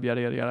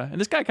 yada, yada.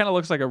 And this guy kind of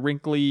looks like a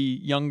wrinkly,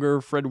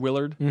 younger Fred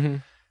Willard. Mm-hmm.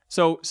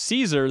 So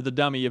Caesar, the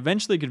dummy,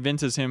 eventually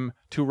convinces him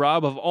to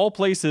rob, of all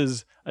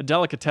places, a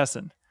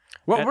delicatessen.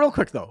 Well, real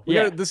quick though,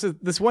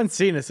 this one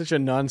scene is such a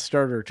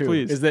non-starter too.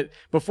 Please. Is that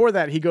before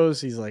that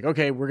he's like,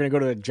 okay, we're gonna go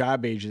to a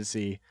job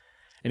agency,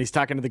 and he's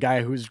talking to the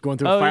guy who's going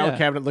through a file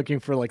cabinet looking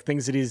for like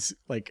things that he's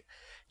like,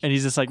 and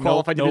he's just like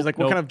qualified to do. He's like,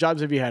 what kind of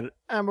jobs have you had?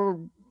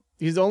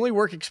 He's only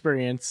work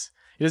experience.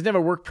 He doesn't have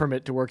a work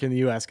permit to work in the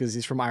U.S. because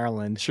he's from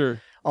Ireland.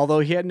 Sure. Although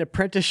he had an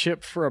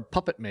apprenticeship for a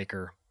puppet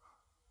maker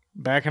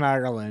back in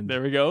Ireland.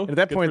 There we go. And at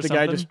that point, the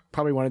guy just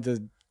probably wanted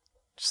to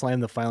slam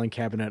the filing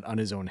cabinet on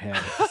his own head.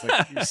 It's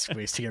like, you're just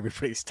wasting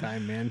everybody's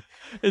time, man.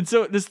 And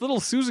so this little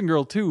Susan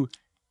girl too,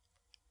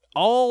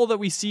 all that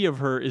we see of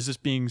her is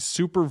just being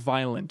super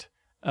violent.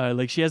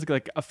 Like she has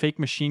like a fake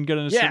machine gun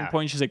at a certain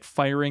point. She's like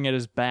firing at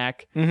his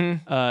back.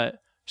 Mm-hmm.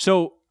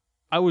 So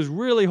I was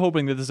really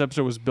hoping that this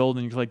episode was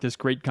building to like this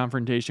great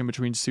confrontation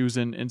between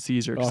Susan and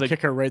Caesar. I'll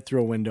kick her right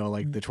through a window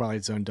like the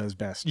Twilight Zone does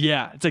best.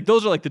 Yeah, it's like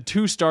those are like the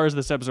two stars of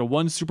this episode.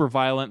 One's super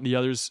violent, and the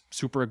other's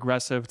super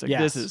aggressive. It's like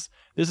this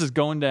is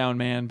going down,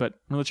 man. But I'm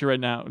gonna let you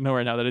know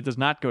right now that it does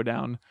not go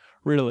down,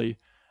 really.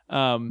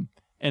 And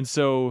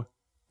so,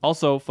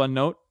 also fun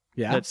note,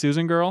 that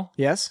Susan girl,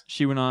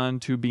 she went on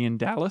to be in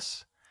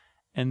Dallas,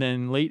 and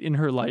then late in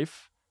her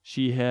life,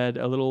 she had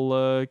a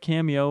little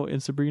cameo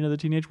in Sabrina the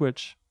Teenage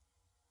Witch.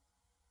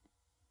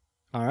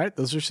 All right,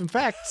 those are some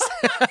facts.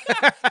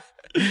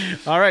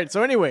 All right,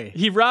 so anyway.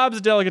 He robs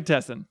a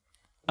delicatessen,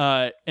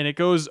 and it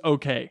goes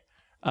okay.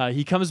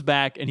 He comes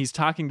back, and he's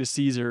talking to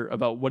Caesar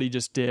about what he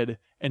just did,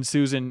 and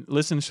Susan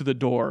listens to the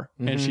door,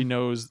 and she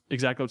knows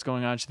exactly what's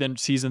going on. She then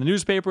sees in the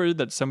newspaper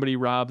that somebody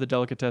robbed the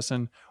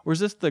delicatessen. Or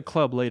is this the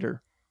club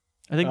later?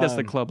 I think that's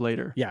the club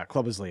later. Yeah,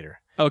 club is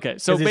later. Okay,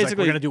 so basically... like,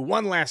 we're going to do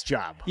one last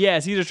job. Yeah,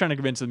 Caesar's trying to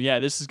convince him,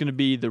 this is going to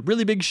be the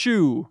really big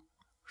shoe.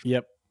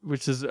 Yep.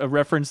 Which is a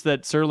reference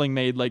that Serling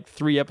made like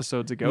 3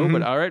 episodes ago,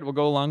 but all right, we'll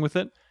go along with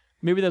it.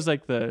 Maybe that's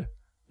like the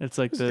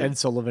Ed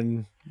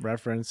Sullivan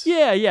reference.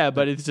 Yeah,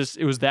 but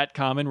it was that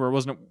common where it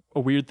wasn't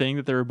a weird thing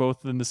that they were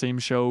both in the same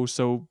show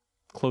so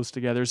close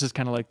together. It's just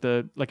kind of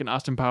like an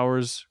Austin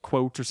Powers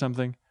quote or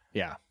something.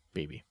 Yeah,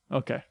 baby.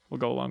 Okay, we'll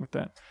go along with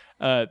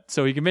that.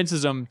 So he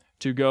convinces him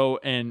to go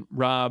and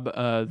rob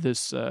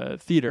this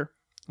theater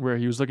where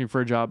he was looking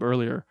for a job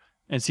earlier.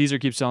 And Caesar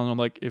keeps telling him,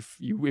 like, if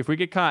we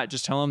get caught,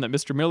 just tell him that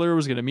Mr. Miller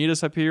was going to meet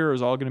us up here. It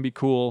was all going to be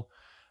cool.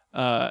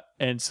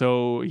 And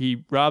so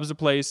he robs the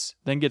place,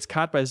 then gets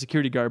caught by a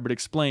security guard, but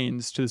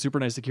explains to the super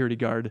nice security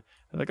guard,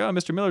 like,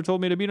 Mr. Miller told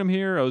me to meet him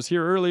here. I was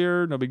here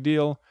earlier. No big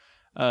deal.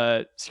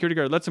 Security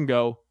guard lets him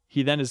go.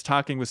 He then is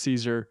talking with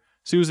Caesar.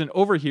 Susan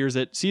overhears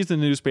it, sees in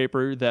the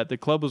newspaper that the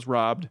club was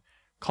robbed,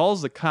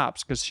 calls the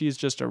cops because she's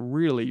just a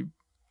really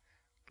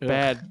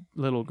bad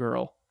little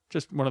girl.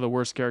 Just one of the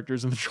worst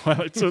characters in the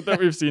Twilight Zone that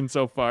we've seen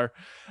so far.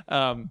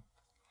 And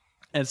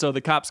so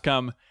the cops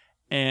come,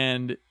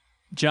 and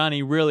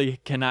Johnny really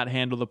cannot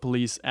handle the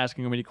police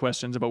asking him any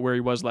questions about where he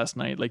was last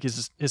night. Like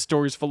his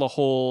story's full of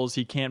holes.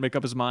 He can't make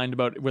up his mind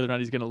about whether or not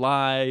he's going to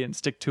lie and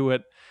stick to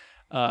it.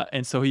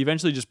 And so he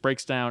eventually just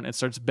breaks down and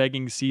starts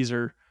begging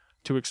Caesar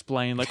to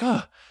explain, like,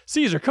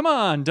 Caesar, come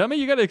on, dummy.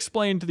 You got to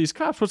explain to these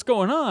cops what's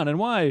going on and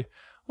why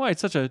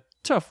it's such a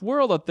tough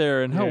world out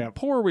there and how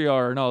poor we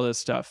are and all this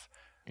stuff.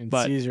 And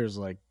Caesar's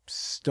like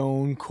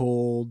stone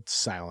cold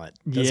silent.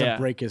 Doesn't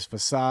break his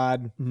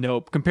facade.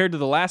 Nope. Compared to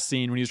the last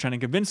scene when he was trying to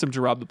convince him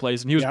to rob the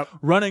place, and he was Yep.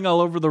 running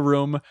all over the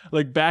room,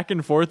 like back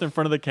and forth in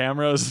front of the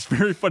camera. It was this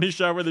very funny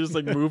shot where they just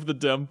like move the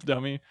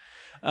dummy.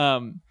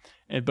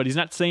 But he's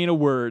not saying a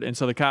word, and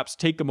so the cops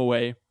take him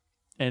away,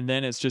 and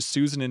then it's just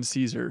Susan and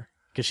Caesar.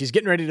 Because she's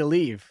getting ready to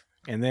leave.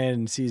 And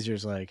then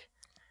Caesar's like,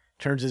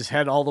 turns his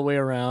head all the way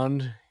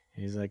around.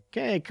 He's like,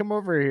 hey, come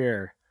over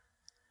here.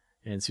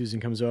 And Susan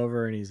comes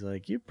over and he's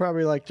like, you'd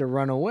probably like to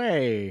run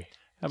away.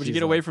 How about you She's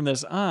get away from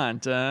this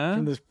aunt,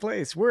 from this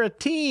place? We're a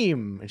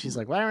team. And she's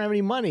like, well, I don't have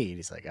any money. And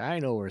he's like, I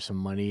know where some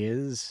money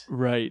is.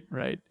 Right.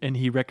 And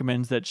he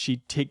recommends that she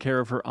take care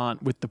of her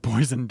aunt with the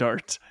poison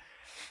dart,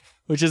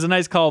 which is a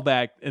nice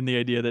callback in the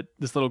idea that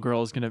this little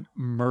girl is going to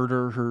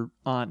murder her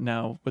aunt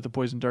now with a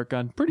poison dart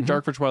gun. Pretty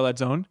dark for Twilight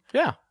Zone.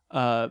 Yeah.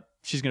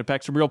 She's going to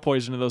pack some real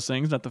poison into those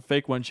things, not the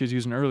fake one she was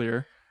using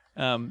earlier.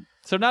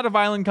 So not a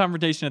violent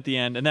confrontation at the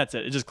end, and that's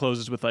it. It just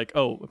closes with like,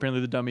 oh,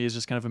 apparently the dummy is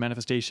just kind of a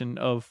manifestation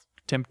of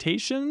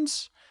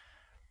temptations.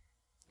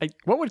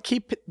 What would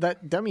keep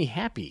that dummy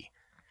happy?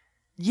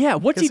 Yeah,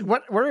 What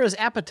are his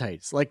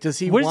appetites? Like, does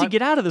he what does want he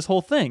get out of this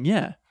whole thing?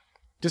 Yeah.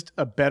 just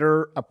a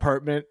better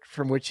apartment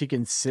from which he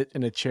can sit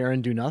in a chair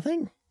and do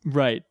nothing?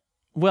 Right.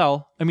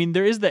 Well, I mean,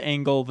 there is the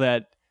angle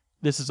that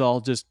this is all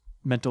just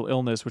mental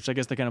illness, which I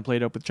guess they kind of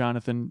played up with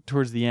Jonathan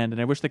towards the end,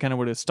 and I wish they kind of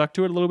would have stuck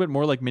to it a little bit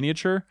more like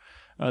Miniature.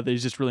 They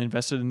just really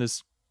invested in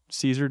this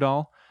Caesar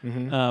doll.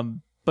 Mm-hmm.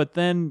 But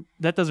then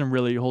that doesn't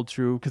really hold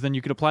true, because then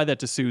you could apply that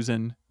to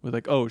Susan with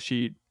like, oh,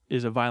 she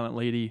is a violent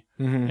lady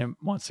and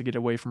wants to get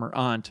away from her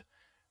aunt.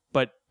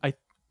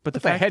 But the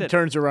fact head that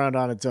turns around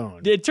on its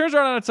own. it turns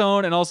around on its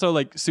own, and also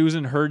like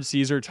Susan heard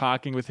Caesar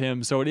talking with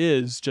him, so it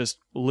is just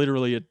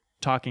literally a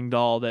talking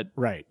doll that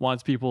Right.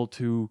 wants people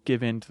to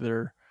give in to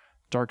their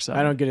dark side.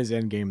 I don't get his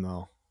end game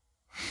though.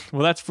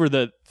 Well, that's for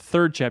the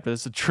third chapter.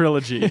 That's a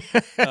trilogy.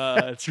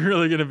 It's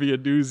really going to be a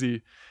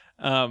doozy.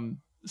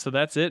 So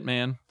that's it,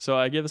 man. So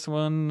I give this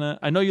one,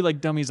 I know you like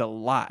dummies a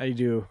lot. I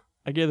do.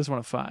 I gave this one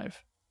a 5.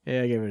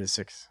 Yeah, I gave it a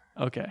 6.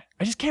 Okay.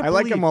 I just can't I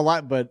believe. like him a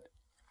lot, but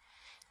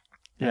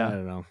Yeah. I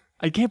don't know.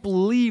 I can't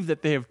believe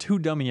that they have 2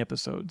 dummy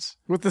episodes.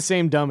 With the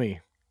same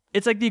dummy.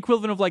 It's like the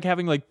equivalent of like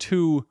having like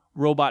 2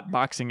 robot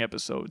boxing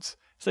episodes.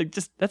 It's like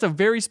just, that's a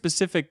very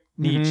specific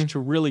niche to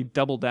really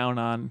double down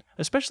on,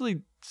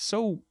 especially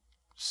so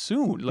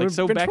soon, like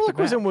so back to back.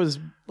 Ventriloquism was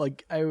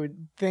like, I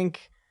would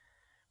think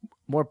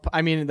more.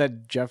 I mean,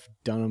 that Jeff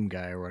Dunham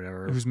guy or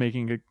whatever. Who's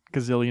making a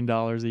gazillion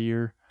dollars a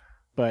year.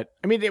 But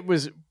I mean, it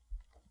was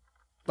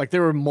like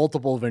there were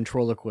multiple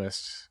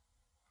ventriloquists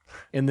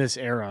in this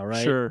era,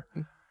 right? Sure.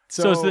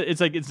 So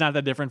it's like it's not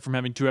that different from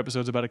having 2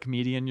 episodes about a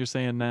comedian, you're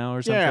saying now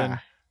or something? Yeah.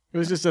 It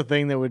was just a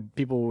thing that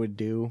people would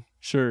do.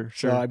 Sure.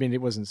 So, I mean,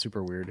 it wasn't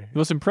super weird. The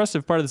most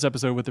impressive part of this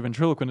episode with the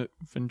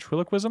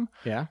ventriloquism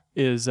Yeah.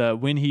 is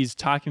when he's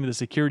talking to the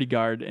security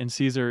guard and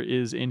Caesar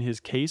is in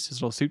his case,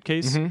 his little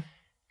suitcase. Mm-hmm.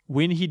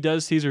 When he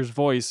does Caesar's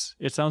voice,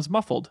 it sounds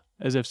muffled,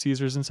 as if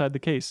Caesar's inside the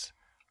case.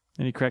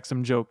 And he cracks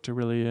some joke to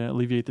really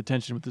alleviate the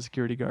tension with the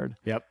security guard.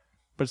 Yep.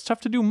 But it's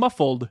tough to do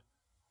muffled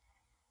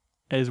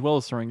as well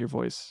as throwing your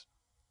voice.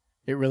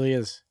 It really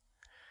is.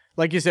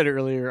 Like you said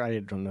earlier, I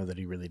don't know that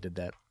he really did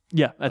that.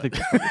 Yeah, I think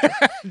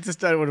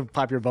Just I would have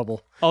popped your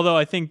bubble. although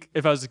I think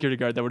if I was a security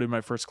guard, that would have been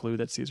my first clue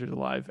that Caesar's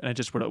alive, and I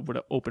just would have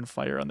opened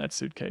fire on that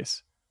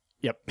suitcase.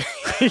 Yep.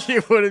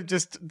 You would have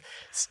just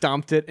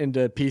stomped it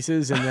into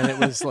pieces, and then it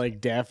was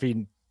like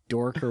Daffy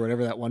Dork or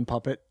whatever, that one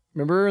puppet.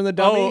 Remember in the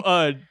dummy?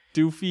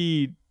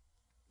 Doofy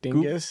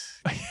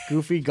Dingus?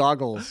 Goofy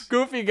Goggles.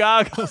 Goofy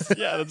Goggles.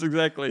 Yeah, that's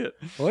exactly it.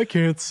 I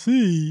can't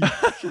see.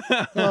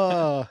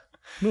 No,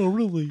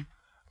 really.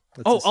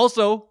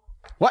 Also,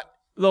 What?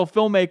 little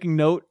filmmaking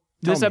note.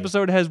 Tell This me.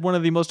 episode has one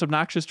of the most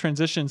obnoxious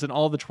transitions in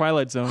all the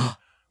Twilight Zone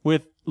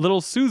with little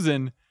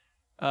Susan.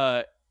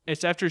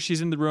 It's after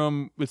she's in the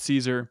room with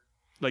Caesar,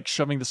 like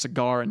shoving the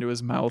cigar into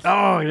his mouth. Oh,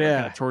 Kind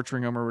yeah. of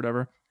torturing him or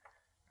whatever.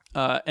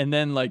 And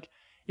then like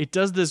it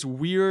does this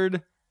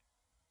weird,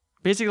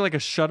 basically like a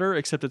shutter,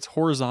 except it's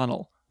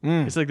horizontal.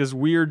 It's like this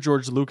weird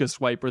George Lucas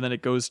swipe where then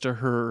it goes to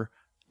her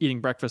eating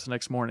breakfast the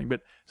next morning.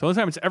 But it's the only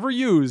time it's ever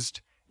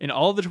used in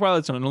all of the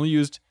Twilight Zone, and only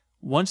used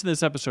once in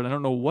this episode. I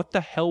don't know what the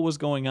hell was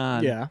going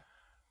on. Yeah.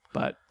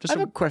 But just I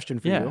have a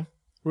question for yeah. you,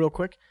 real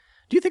quick.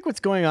 Do you think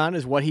what's going on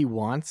is what he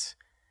wants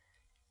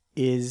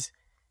is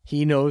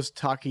he knows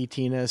Taki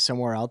Tina is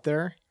somewhere out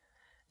there,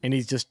 and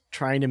he's just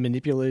trying to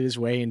manipulate his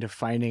way into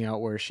finding out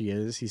where she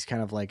is? He's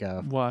kind of like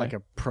a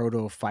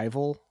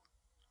proto-Fievel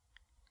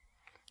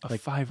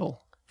Fievel.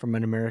 from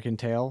An American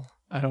Tale.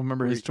 I don't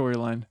remember his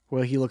storyline.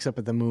 Well, he looks up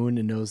at the moon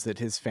and knows that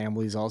his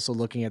family's also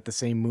looking at the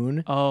same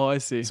moon. Oh, I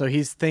see. So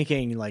he's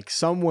thinking like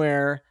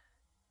somewhere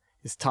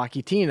is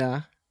Taki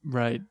Tina,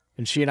 Right.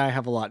 and she and I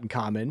have a lot in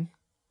common.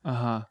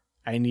 Uh-huh.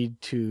 I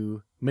need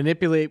to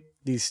manipulate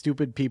these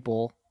stupid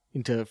people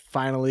into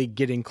finally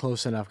getting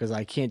close enough, because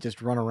I can't just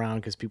run around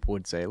because people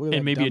would say, look at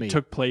And that maybe dummy. it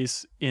took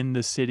place in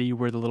the city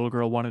where the little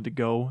girl wanted to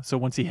go. So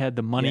once he had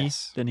the money,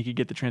 Yes. then he could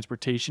get the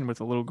transportation with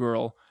the little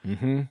girl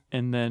Mm-hmm.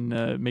 and then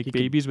make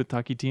babies with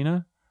Taki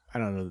Tina. I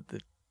don't know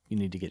that you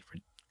need to get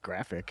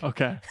graphic.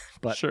 Okay.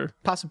 But sure.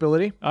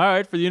 Possibility. All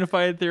right. For the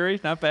unified theory,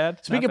 not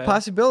bad. Speaking of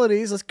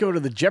possibilities, let's go to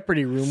the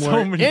Jeopardy room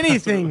where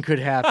anything could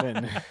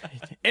happen.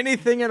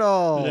 Anything at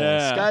all.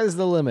 Yeah. Sky's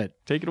the limit.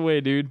 Take it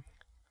away, dude.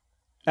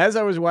 As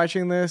I was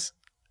watching this,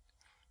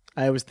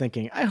 I was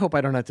thinking, I hope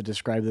I don't have to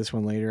describe this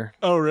one later.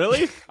 Oh,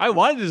 really? I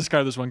wanted to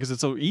describe this one because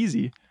it's so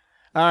easy.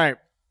 All right.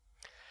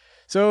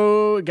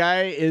 So, a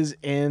guy is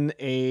in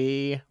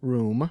a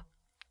room.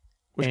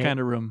 Which kind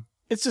of room?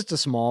 It's just a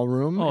small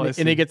room. Oh,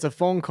 and he gets a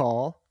phone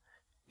call,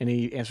 and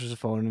he answers the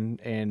phone,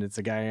 and it's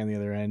a guy on the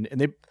other end. And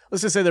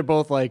let's just say they're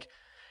both like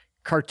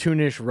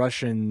cartoonish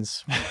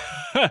Russians.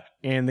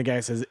 And the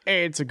guy says,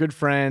 hey, it's a good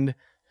friend.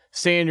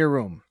 Stay in your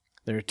room.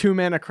 There are 2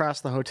 men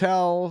across the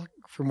hotel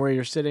from where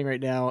you're sitting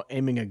right now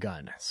aiming a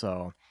gun.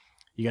 So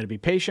you got to be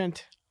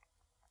patient.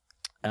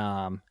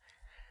 And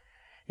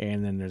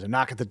then there's a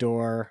knock at the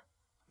door.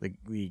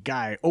 The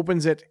guy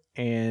opens it,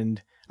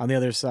 and on the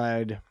other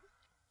side,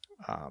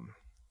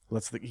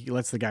 he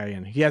lets the guy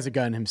in. He has a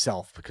gun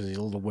himself because he's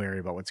a little wary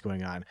about what's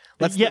going on.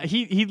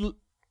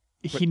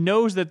 He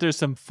knows that there's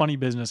some funny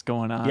business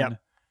going on.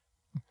 Yep.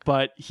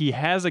 But he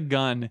has a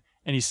gun,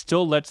 and he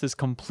still lets this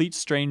complete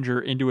stranger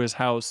into his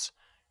house,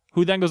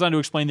 who then goes on to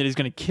explain that he's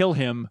going to kill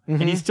him,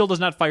 and he still does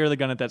not fire the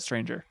gun at that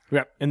stranger.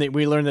 Yep. And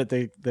we learn that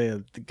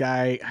the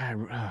guy,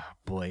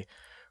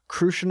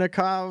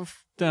 Khrushchev.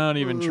 Don't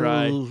even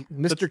try.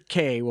 Mr.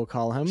 K, we'll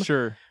call him.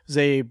 Sure. He's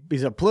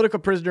a political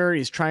prisoner.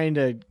 He's trying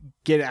to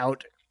get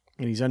out,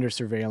 and he's under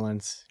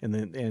surveillance. And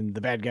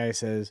the bad guy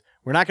says,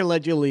 we're not going to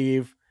let you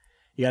leave.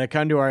 You got to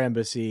come to our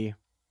embassy.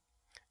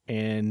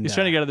 And he's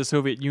trying to get out of the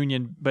Soviet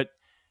Union. But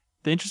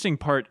the interesting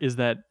part is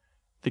that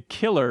the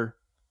killer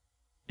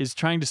is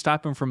trying to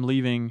stop him from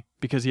leaving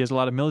because he has a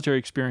lot of military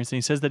experience. And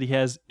he says that he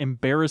has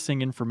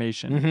embarrassing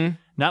information,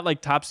 not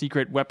like top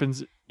secret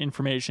weapons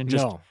information.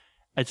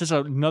 It's just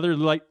another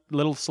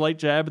little slight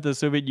jab at the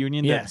Soviet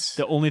Union. Yes.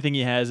 The only thing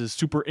he has is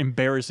super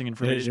embarrassing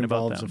information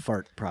about them. It involves a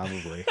fart,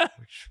 probably,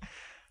 which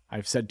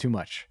I've said too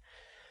much.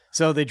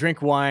 So they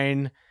drink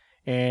wine,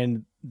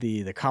 and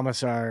the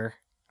commissar,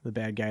 the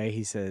bad guy,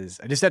 he says,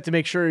 I just have to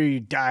make sure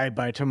you die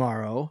by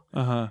tomorrow.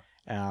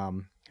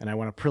 And I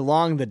want to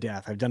prolong the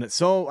death. I've done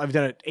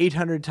it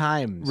 800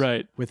 times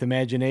with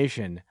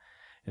imagination.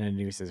 And then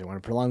he says, I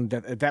want to prolong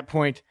the death. At that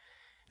point,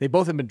 they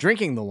both have been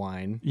drinking the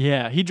wine.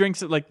 Yeah, he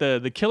drinks it like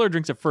the killer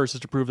drinks it first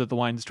just to prove that the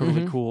wine is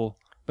totally cool.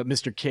 But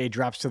Mr. K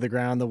drops to the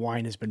ground. The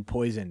wine has been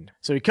poisoned.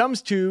 So he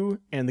comes to,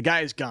 and the guy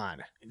is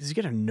gone. Does he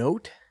get a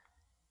note?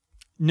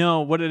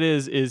 No, what it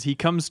is he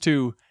comes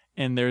to,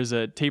 and there's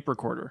a tape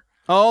recorder.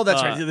 Oh,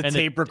 that's right. The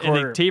tape recorder.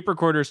 And the tape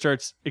recorder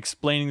starts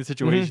explaining the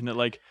situation that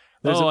like,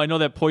 I know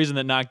that poison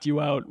that knocked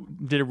you out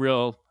did a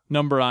real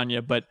number on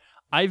you, but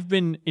I've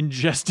been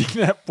ingesting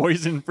that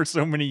poison for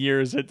so many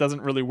years it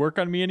doesn't really work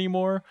on me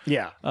anymore.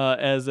 Yeah.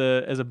 As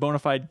a bona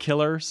fide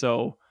killer,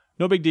 so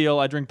no big deal.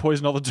 I drink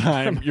poison all the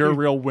time. You're a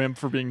real wimp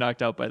for being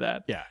knocked out by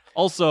that. Yeah.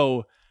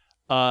 Also,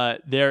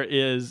 there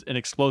is an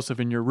explosive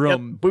in your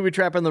room. Yep. Booby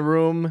trap in the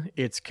room.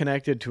 It's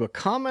connected to a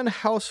common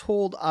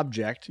household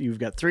object. You've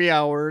got 3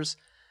 hours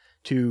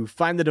to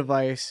find the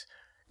device,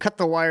 cut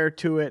the wire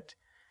to it,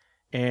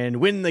 and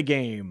win the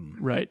game.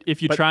 Right.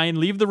 If you try and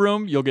leave the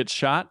room, you'll get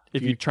shot.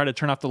 If you try to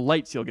turn off the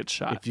lights, you'll get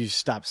shot. If you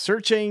stop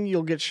searching,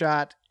 you'll get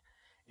shot.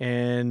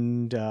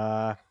 And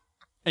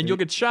you'll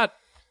get shot,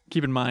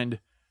 keep in mind,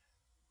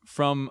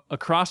 from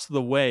across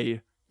the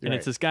way. And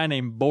it's this guy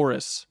named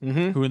Boris,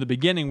 who in the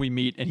beginning we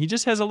meet, and he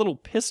just has a little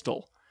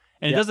pistol.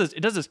 And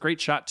it does this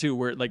great shot too,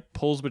 where it like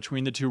pulls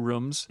between the 2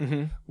 rooms,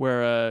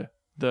 where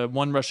the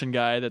one Russian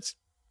guy that's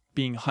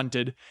being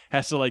hunted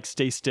has to like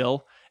stay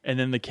still. And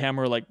then the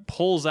camera like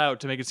pulls out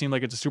to make it seem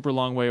like it's a super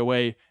long way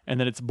away. And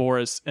then it's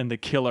Boris and the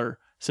killer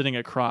sitting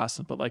across,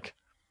 but like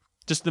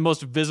just the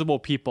most visible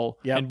people.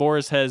 Yep. And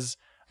Boris has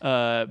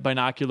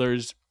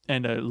binoculars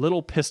and a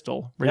little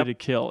pistol ready to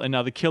kill. And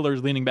now the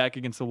killer's leaning back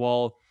against the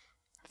wall,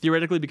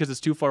 theoretically because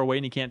it's too far away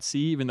and he can't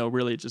see, even though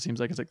really it just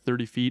seems like it's like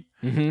 30 feet.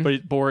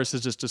 But Boris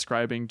is just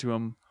describing to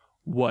him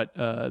what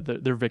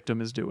their victim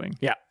is doing.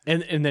 Yeah.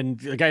 And then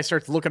the guy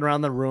starts looking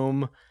around the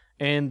room,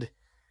 and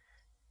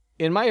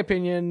in my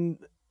opinion,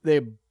 they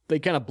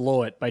kind of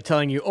blow it by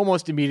telling you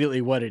almost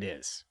immediately what it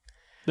is.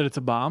 That it's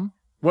a bomb?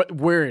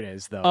 Where it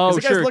is, though. Oh,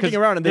 the guy's looking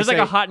around, and there's like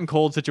a hot and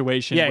cold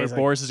situation where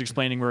Boris is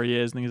explaining where he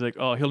is, and he's like,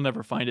 "Oh, he'll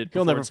never find it.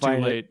 He'll never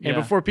find too late." it." And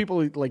before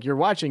people like you're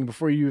watching,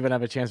 before you even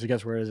have a chance to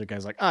guess where it is, the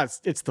guy's like,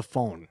 it's the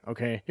phone.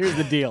 Okay, here's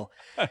the deal.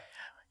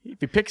 If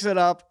he picks it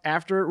up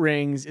after it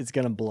rings, it's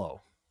gonna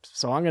blow.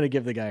 So I'm gonna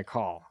give the guy a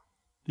call.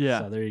 Yeah.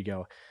 So there you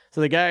go.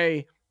 So the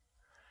guy.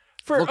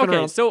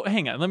 So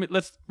hang on.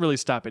 Let's really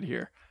stop it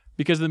here,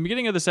 because in the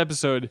beginning of this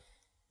episode,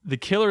 the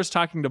killer is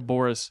talking to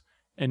Boris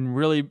and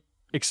really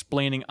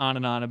explaining on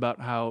and on about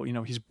how,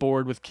 he's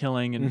bored with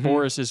killing, and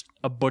Boris is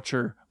a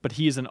butcher, but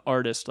he is an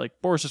artist. Like,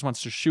 Boris just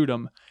wants to shoot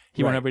him.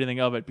 He won't have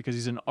anything of it because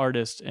he's an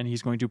artist, and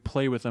he's going to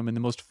play with them in the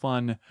most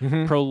fun,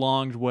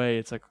 prolonged way.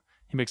 It's like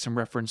he makes some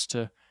reference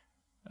to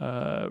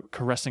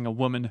caressing a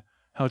woman,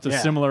 how it's a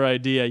similar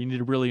idea. You need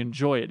to really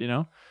enjoy it,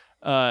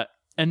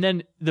 And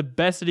then the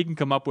best that he can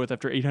come up with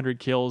after 800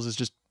 kills is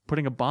just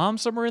putting a bomb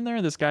somewhere in there,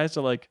 and this guy has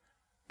to like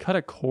cut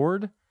a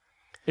cord.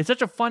 It's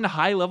such a fun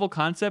high level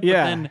concept, but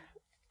then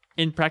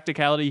in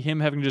practicality, him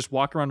having to just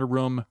walk around a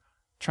room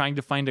trying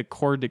to find a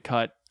cord to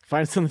cut.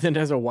 Find something that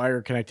has a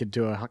wire connected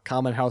to a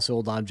common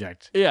household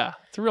object. Yeah,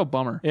 it's a real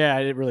bummer. Yeah,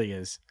 it really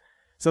is.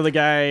 So the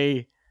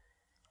guy,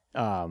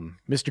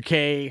 Mr.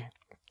 K,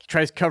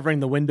 tries covering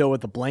the window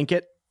with a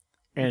blanket,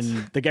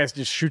 and the guy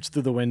just shoots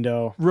through the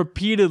window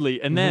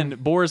repeatedly, and then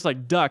Boris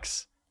like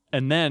ducks,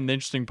 and then the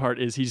interesting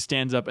part is he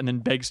stands up and then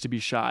begs to be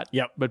shot.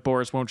 Yep. But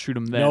Boris won't shoot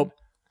him then. Nope.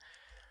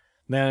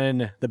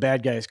 Then the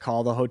bad guys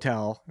call the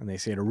hotel, and they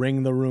say to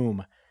ring the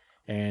room,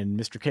 and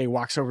Mr. K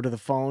walks over to the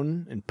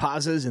phone and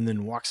pauses and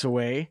then walks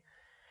away,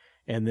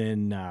 and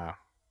then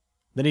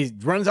he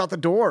runs out the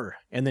door,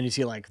 and then you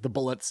see like the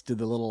bullets do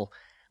the little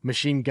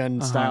machine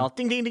gun style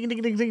ding ding ding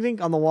ding ding ding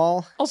ding on the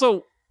wall.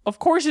 Also, of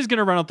course he's going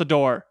to run out the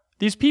door.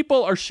 These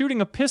people are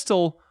shooting a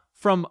pistol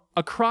from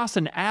across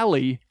an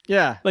alley.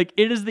 Yeah. Like,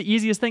 it is the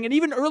easiest thing. And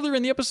even earlier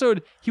in the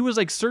episode, he was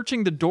like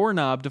searching the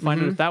doorknob to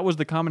find out if that was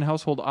the common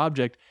household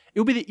object. It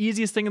would be the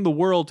easiest thing in the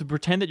world to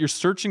pretend that you're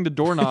searching the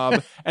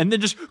doorknob and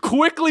then just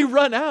quickly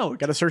run out.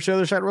 Got to search the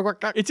other side real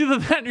quick. It's either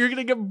that or you're going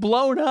to get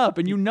blown up,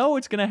 and you know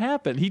it's going to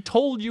happen. He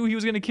told you he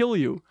was going to kill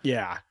you.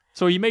 Yeah.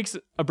 So he makes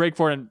a break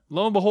for it, and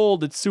lo and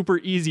behold, it's super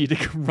easy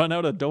to run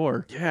out a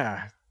door.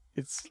 Yeah.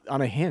 It's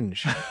on a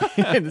hinge.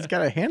 It's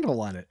got a handle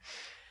on it.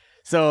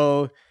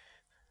 So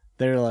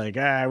they're like,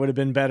 it would have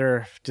been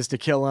better just to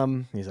kill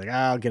him. He's like,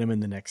 I'll get him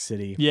in the next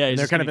city. Yeah, and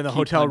they're kind of in the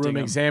hotel room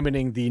him.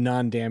 examining the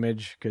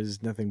non-damage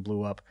because nothing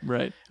blew up.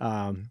 Right.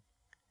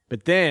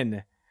 But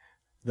then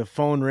the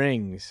phone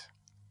rings,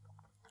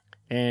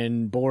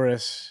 and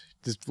Boris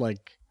just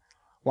like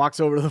walks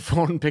over to the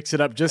phone, picks it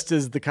up just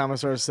as the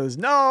commissar says,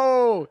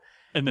 no!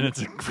 And then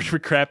it's a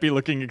crappy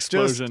looking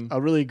explosion. Just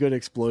a really good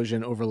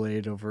explosion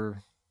overlaid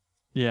over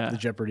the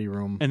Jeopardy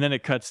room. And then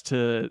it cuts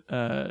to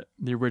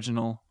the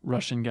original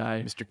Russian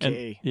guy. Mr.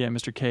 K.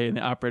 Mr. K. And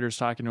the operator's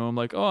talking to him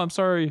like, oh, I'm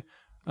sorry.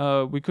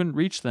 We couldn't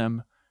reach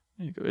them.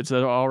 It's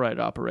all right,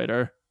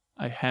 operator.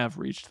 I have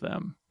reached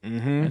them.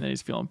 Mm-hmm. And then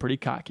he's feeling pretty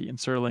cocky. And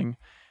Serling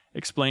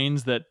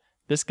explains that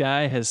this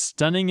guy has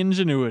stunning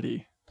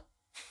ingenuity.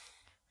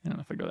 I don't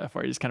know if I go that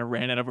far. He just kind of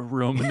ran out of a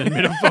room and then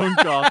made a phone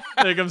call.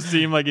 Make him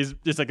seem like he's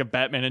just like a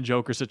Batman and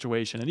Joker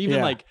situation. And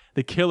even like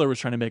the killer was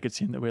trying to make it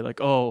seem that way. Like,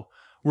 oh,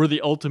 we're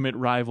the ultimate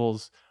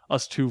rivals,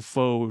 us two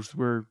foes.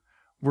 We're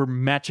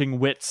matching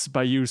wits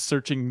by you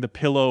searching the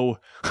pillow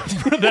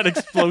for that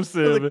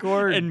explosive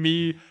and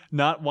me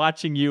not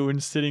watching you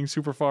and sitting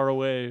super far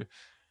away.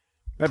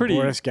 That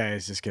Boris guy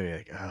is just gonna be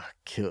like, oh,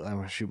 kill! I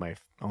want to shoot my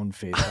own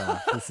face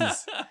off. This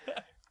is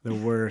the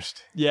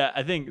worst. Yeah,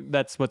 I think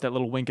that's what that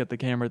little wink at the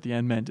camera at the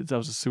end meant. That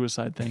was a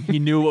suicide thing. He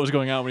knew what was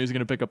going on when he was going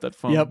to pick up that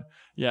phone. Yep.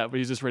 Yeah, but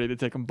he's just ready to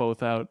take them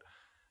both out.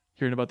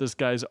 Hearing about this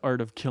guy's art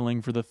of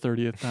killing for the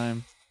 30th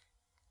time.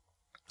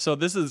 So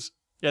this is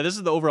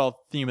the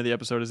overall theme of the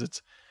episode. Is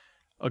it's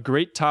a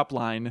great top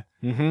line,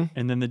 and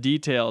then the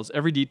details.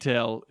 Every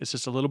detail is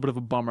just a little bit of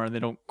a bummer, and they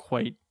don't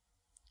quite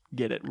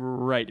get it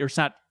right. Or it's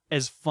not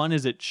as fun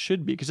as it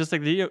should be, because just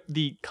like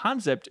the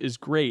concept is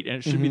great, and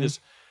it should be this,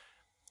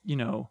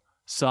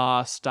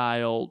 Saw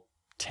style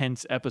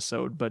tense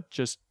episode, but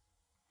just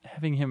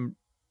having him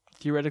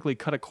theoretically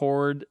cut a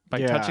cord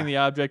by touching the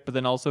object, but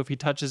then also if he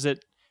touches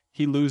it,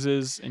 he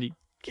loses, and he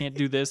can't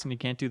do this and he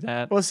can't do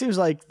that. Well, it seems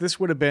like this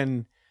would have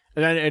been,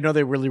 and I know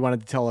they really wanted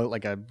to tell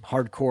like a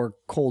hardcore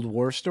Cold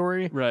War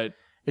story. Right.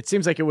 It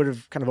seems like it would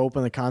have kind of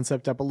opened the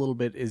concept up a little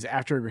bit, is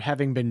after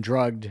having been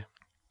drugged,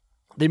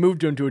 they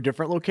moved into a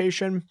different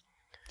location.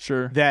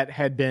 Sure. That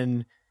had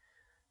been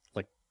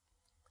like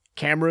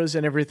cameras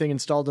and everything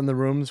installed in the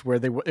rooms where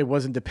it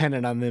wasn't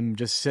dependent on them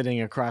just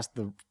sitting across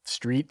the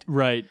street.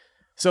 Right.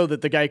 So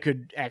that the guy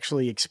could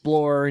actually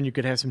explore, and you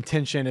could have some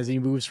tension as he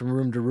moves from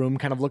room to room,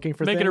 kind of looking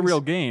for things. Make it a real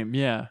game,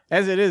 yeah.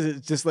 As it is,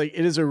 it's just like,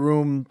 it is a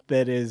room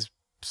that is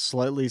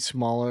slightly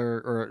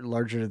smaller or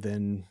larger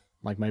than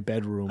like my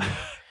bedroom.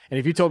 And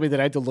if you told me that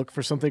I had to look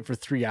for something for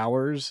 3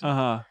 hours,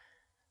 I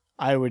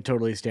would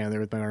totally stand there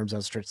with my arms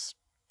outstretched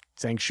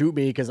saying, shoot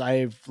me, because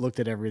I've looked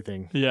at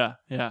everything. Yeah.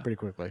 Pretty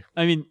quickly.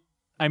 I mean,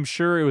 I'm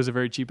sure it was a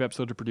very cheap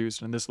episode to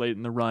produce, and this late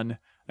in the run,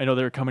 I know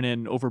they were coming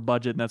in over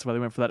budget, and that's why they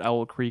went for that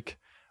Owl Creek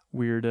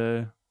weird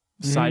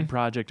side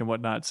project and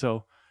whatnot.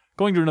 So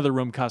going to another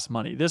room costs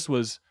money. This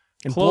was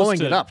and close blowing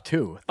to, it up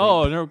too.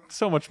 Oh, no,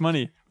 so much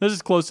money. This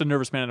is close to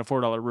Nervous Man in a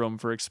 $4 room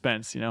for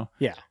expense,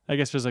 Yeah. I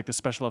guess there's like the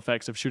special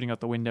effects of shooting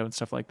out the window and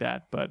stuff like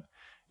that, but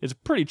it's a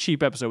pretty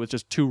cheap episode with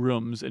just 2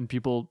 rooms and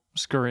people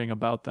scurrying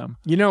about them.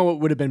 You know what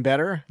would have been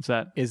better? What's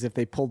that? Is if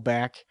they pulled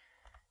back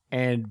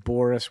and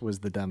Boris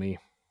was the dummy.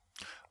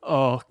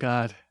 Oh,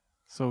 God.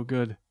 So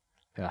good.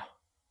 Yeah.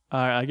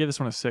 I gave this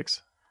one a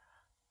 6.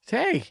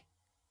 Hey,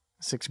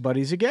 6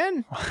 buddies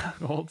again.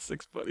 Old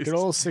 6 buddies. Good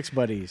old 6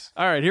 buddies.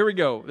 All right, here we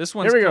go. This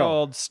one's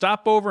called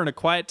Stopover in a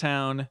Quiet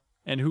Town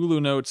and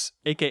Hulu Notes,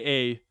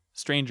 a.k.a.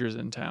 Strangers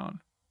in Town.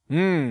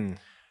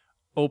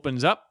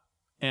 Opens up,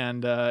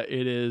 and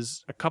it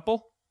is a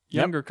couple,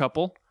 younger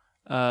couple,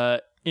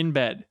 in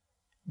bed.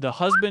 The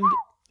husband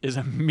is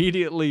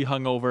immediately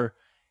hungover.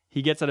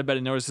 He gets out of bed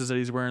and notices that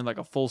he's wearing like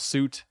a full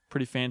suit,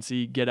 pretty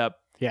fancy get up.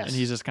 Yes. And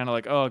he's just kind of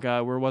like, oh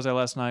God, where was I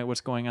last night?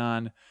 What's going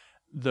on?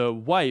 The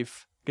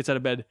wife gets out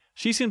of bed.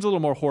 She seems a little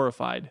more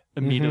horrified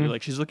immediately.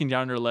 Like she's looking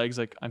down at her legs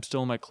like, I'm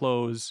still in my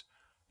clothes.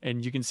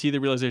 And you can see the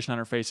realization on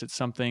her face that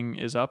something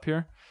is up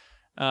here.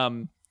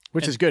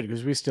 Which is good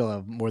because we still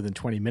have more than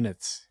 20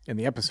 minutes in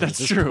the episode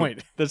That's at this true.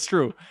 point. That's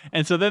true.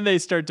 And so then they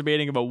start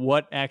debating about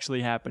what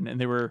actually happened.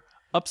 And they were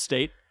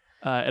upstate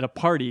at a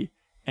party.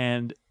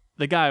 And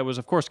the guy was,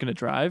 of course, going to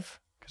drive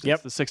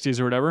because it's the 60s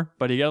or whatever.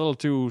 But he got a little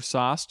too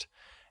sauced.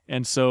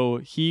 And so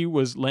he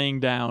was laying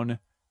down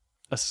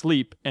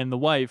asleep. And the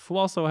wife, who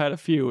also had a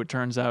few, it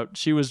turns out,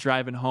 she was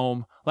driving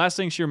home. Last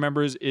thing she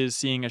remembers is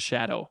seeing a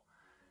shadow.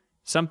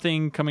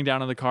 Something coming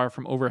down on the car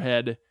from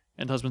overhead.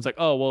 And the husband's like,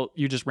 oh, well,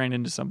 you just ran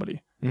into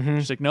somebody.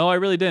 She's like, no, I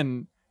really didn't.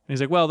 And he's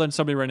like, well, then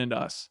somebody ran into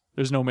us.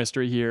 There's no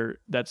mystery here.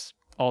 That's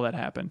all that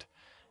happened.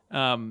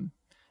 And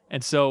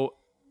so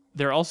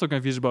they're also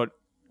confused about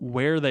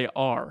where they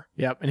are.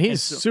 Yep. And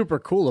he's super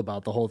cool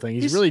about the whole thing.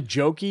 He's really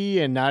jokey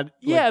and not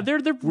they're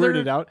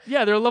weirded out.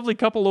 Yeah, they're a lovely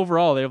couple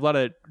overall. They have a lot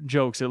of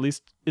jokes, at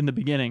least in the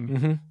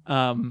beginning.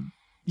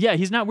 Yeah,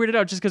 he's not weirded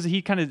out just because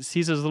he kind of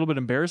sees it as a little bit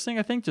embarrassing,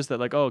 I think. Just that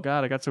like, oh,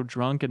 God, I got so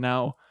drunk and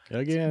now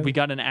we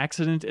got in an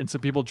accident and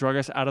some people drug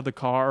us out of the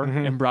car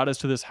and brought us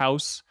to this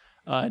house.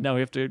 Now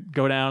we have to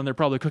go down. They're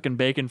probably cooking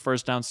bacon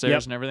first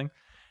downstairs and everything.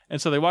 And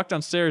so they walk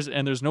downstairs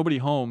and there's nobody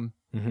home.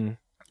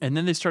 And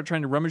then they start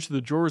trying to rummage through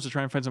the drawers to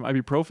try and find some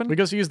ibuprofen. He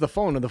goes to use the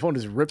phone and the phone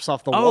just rips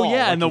off the wall. Oh,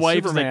 yeah. Like And the wife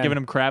is like Superman. giving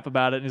him crap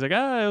about it. And he's like,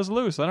 it was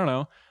loose. I don't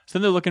know. So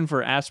then they're looking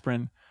for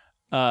aspirin.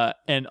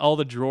 And all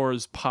the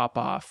drawers pop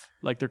off.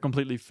 Like they're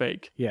completely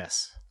fake.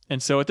 Yes.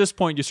 And so at this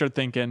point, you start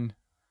thinking,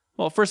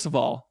 well, first of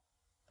all,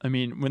 I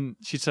mean, when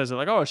she says it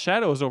like, oh, a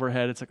shadow is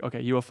overhead, it's like,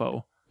 okay,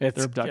 UFO. It's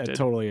They're abducted.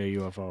 Totally a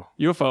UFO.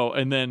 UFO.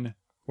 And then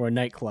Or a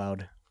night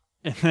cloud.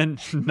 And then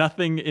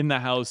nothing in the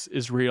house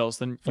is real.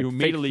 So then you Like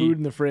immediately fake food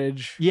in the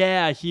fridge.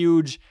 Yeah,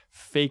 huge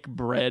fake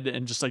bread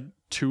and just like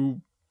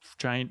 2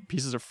 giant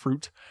pieces of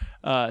fruit.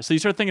 So you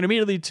start thinking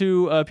immediately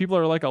to people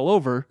are like all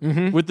over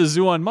with the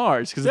zoo on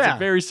Mars because it's a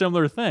very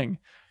similar thing.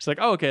 It's like,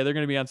 oh, okay, they're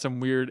going to be on some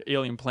weird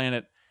alien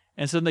planet.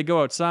 And so then they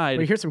go outside.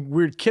 We hear some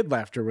weird kid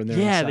laughter when they're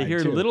inside, they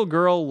hear too. a little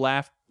girl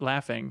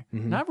laughing.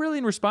 Not really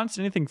in response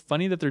to anything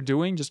funny that they're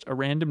doing, just a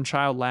random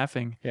child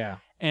laughing. Yeah.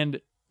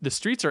 And the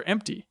streets are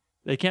empty.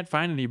 They can't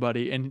find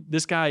anybody. And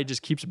this guy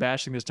just keeps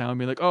bashing this town,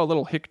 being like, oh,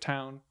 little hick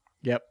town.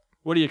 Yep.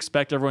 What do you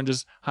expect? Everyone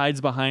just hides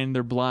behind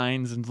their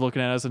blinds and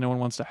looking at us and no one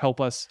wants to help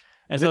us.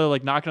 And so they're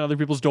like knocking on other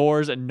people's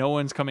doors and no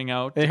one's coming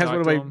out. And it has one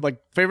of my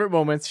favorite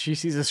moments. She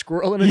sees a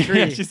squirrel in a tree.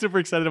 Yeah, she's super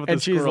excited about the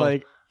squirrel. And she's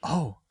like,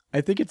 oh,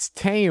 I think it's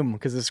tame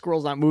because the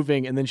squirrel's not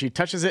moving. And then she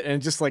touches it and it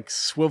just like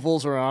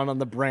swivels around on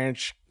the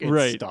branch.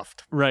 It's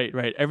stuffed. Right.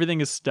 Everything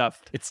is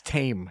stuffed. It's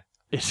tame.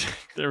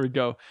 There we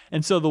go.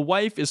 And so the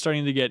wife is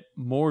starting to get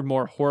more and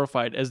more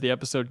horrified as the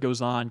episode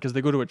goes on because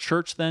they go to a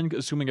church then,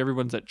 assuming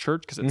everyone's at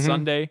church because it's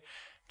Sunday.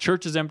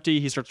 Church is empty.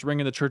 He starts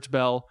ringing the church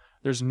bell.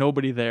 There's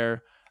nobody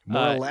there.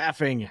 More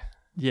laughing.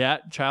 Yeah,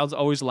 child's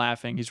always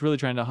laughing. He's really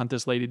trying to hunt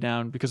this lady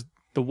down because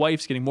the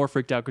wife's getting more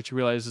freaked out because she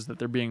realizes that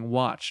they're being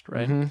watched,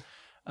 right?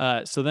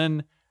 So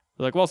then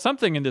they're like, well,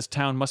 something in this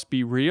town must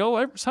be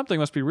real. Something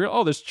must be real.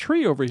 Oh, there's a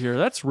tree over here.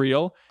 That's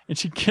real. And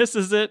she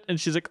kisses it and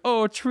she's like,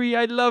 oh, tree,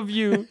 I love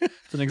you.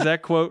 It's an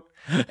exact quote.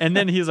 And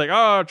then he's like,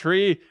 oh,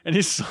 tree. And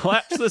he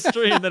slaps this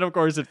tree. And then, of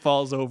course, it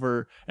falls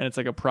over and it's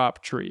like a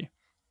prop tree.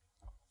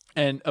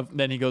 And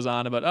then he goes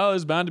on about, oh,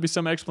 there's bound to be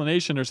some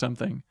explanation or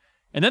something.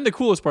 And then the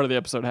coolest part of the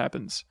episode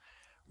happens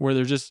where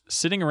they're just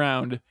sitting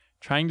around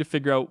trying to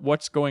figure out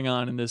what's going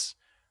on in this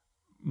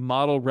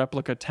model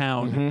replica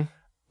town.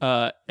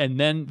 And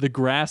then the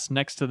grass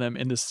next to them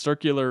in this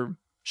circular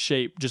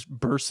shape just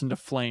bursts into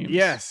flames.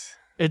 Yes.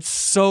 It's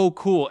so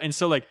cool. And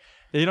so like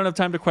they don't have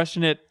time to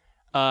question it.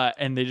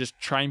 And they just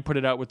try and put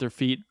it out with their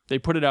feet. They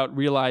put it out,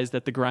 realize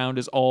that the ground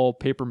is all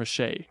paper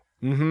mache.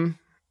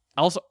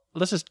 Also,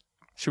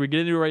 should we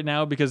get into it right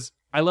now? Because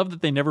I love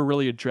that they never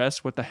really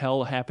address what the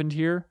hell happened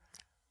here.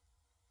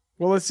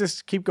 Well, let's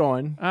just keep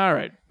going. All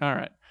right.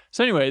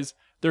 So anyways,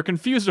 they're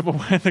confused about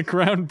why the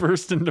ground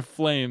burst into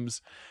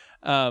flames.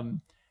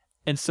 And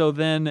so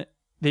then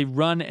they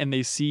run and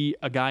they see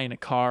a guy in a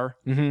car.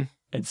 And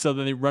so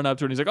then they run up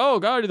to it and he's like, oh,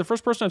 God, you're the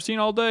first person I've seen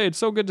all day. It's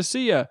so good to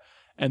see you.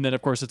 And then,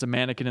 of course, it's a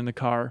mannequin in the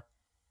car.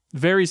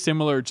 Very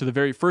similar to the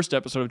very first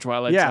episode of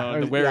Twilight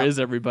Zone. Where is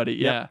everybody?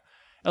 Yeah.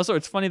 Also,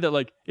 it's funny that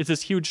like it's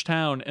this huge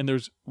town and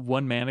there's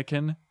one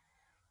mannequin.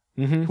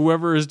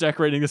 Whoever is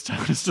decorating this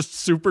town is just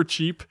super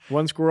cheap.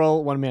 One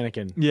squirrel, one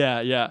mannequin.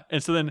 Yeah.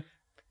 And so then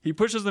he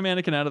pushes the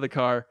mannequin out of the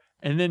car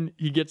and then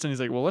he gets in. He's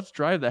like, well, let's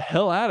drive the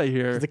hell out of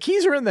here. The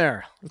keys are in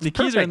there.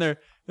 Keys are in there.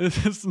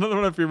 This is another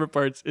one of my favorite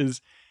parts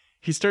is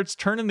he starts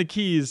turning the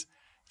keys.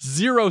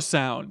 Zero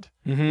sound,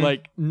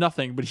 like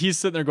nothing, but he's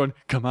sitting there going,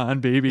 come on,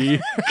 baby,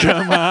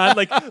 come on.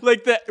 Like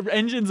the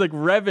engine's like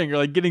revving or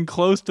like getting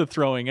close to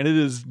throwing. And it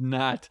is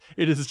not,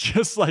 it is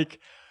just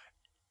like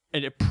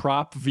a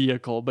prop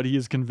vehicle, but he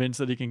is convinced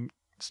that he can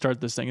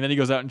start this thing. And then he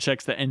goes out and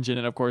checks the engine,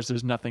 and of course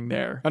there's nothing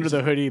there. Under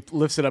the hood, he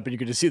lifts it up and you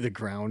can just see the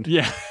ground.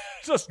 Yeah,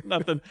 just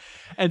nothing.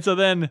 And so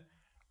then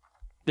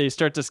they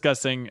start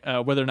discussing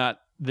whether or not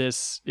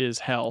this is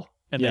hell,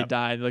 and they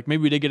die. Like,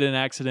 maybe we did get in an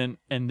accident,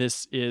 and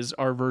this is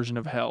our version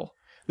of hell.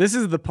 This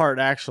is the part,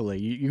 actually.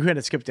 You kind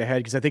of skipped ahead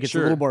because I think it's a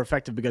little more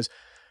effective, because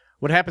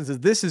what happens is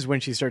this is when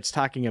she starts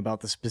talking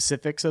about the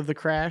specifics of the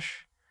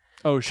crash.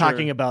 Oh, sure.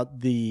 Talking about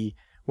there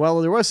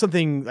was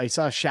something, I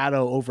saw a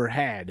shadow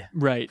overhead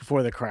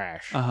before the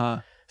crash.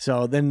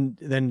 So then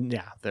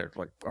they're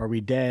like, are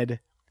we dead?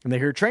 And they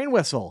hear a train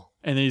whistle.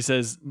 And then he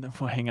says,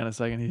 well, hang on a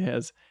second. He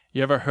has,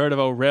 you ever heard of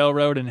a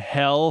railroad in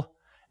hell?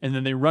 And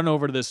then they run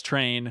over to this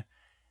train.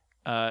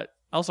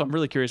 Also, I'm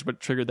really curious what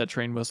triggered that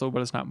train whistle,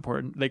 but it's not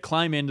important. They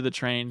climb into the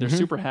train. They're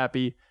super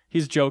happy.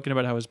 He's joking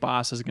about how his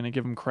boss is going to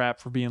give him crap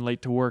for being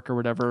late to work or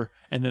whatever.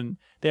 And then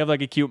they have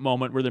like a cute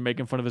moment where they're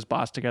making fun of his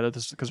boss together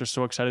because they're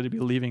so excited to be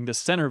leaving to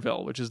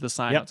Centerville, which is the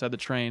sign outside the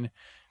train.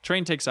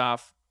 Train takes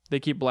off. They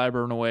keep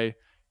blabbering away.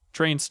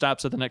 Train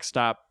stops at the next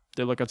stop.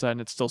 They look outside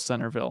and it's still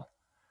Centerville.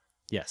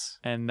 Yes.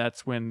 And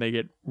that's when they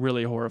get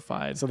really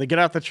horrified. So they get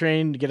out the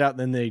train,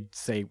 and then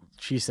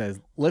she says,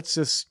 let's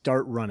just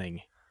start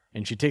running.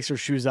 And she takes her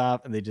shoes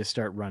off and they just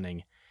start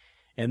running.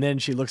 And then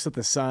she looks at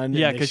the sun.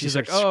 Yeah, because she's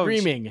like,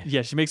 screaming.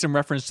 She makes some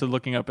reference to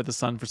looking up at the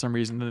sun for some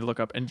reason. Then they look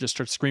up and just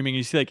start screaming. And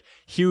you see like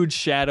huge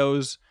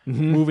shadows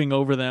moving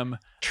over them.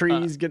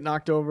 Trees get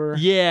knocked over.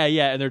 Yeah.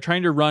 And they're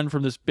trying to run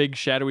from this big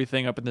shadowy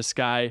thing up in the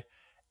sky.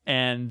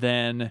 And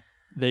then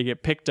they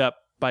get picked up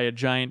by a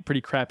giant,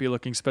 pretty crappy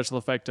looking special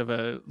effect of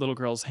a little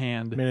girl's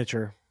hand.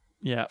 Miniature.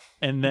 Yeah.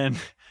 And then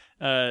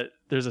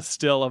there's a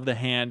still of the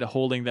hand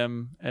holding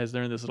them as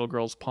they're in this little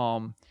girl's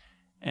palm.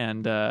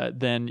 And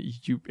then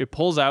it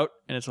pulls out,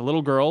 and it's a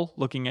little girl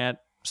looking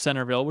at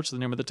Centerville, which is the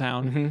name of the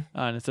town,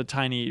 and it's a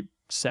tiny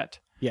set.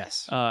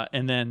 Yes.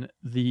 And then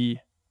the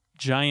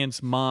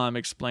giant's mom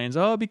explains,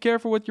 "Oh, be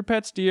careful with your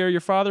pets, dear.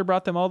 Your father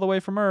brought them all the way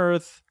from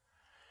Earth."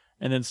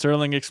 And then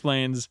Sterling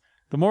explains,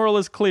 "The moral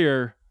is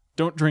clear: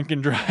 don't drink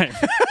and drive."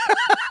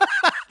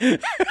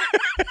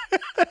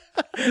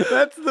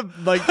 That's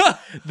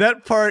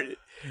that part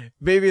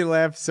made me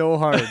laugh so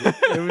hard.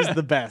 It was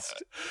the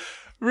best.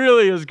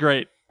 Really is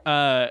great.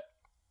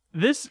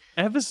 This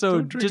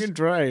episode, don't drink and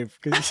drive,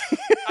 because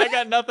I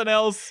got nothing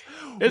else.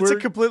 It's a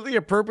completely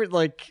appropriate,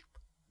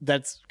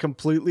 that's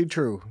completely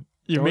true.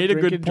 You made a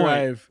good point.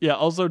 Drive. Yeah.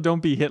 Also,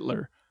 don't be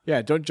Hitler.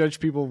 Yeah. Don't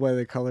judge people by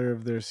the color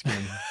of their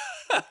skin.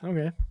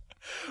 Okay.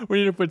 We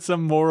need to put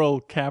some moral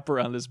capper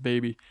on this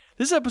baby.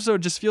 This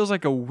episode just feels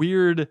like a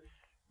weird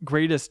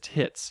greatest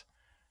hits.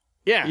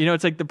 Yeah.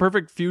 It's like the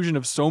perfect fusion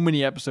of so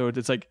many episodes.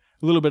 It's like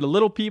a little bit of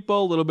Little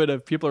People, a little bit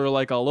of People Are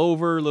Like All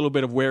Over, a little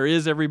bit of Where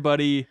Is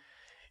Everybody?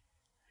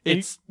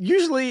 It's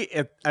usually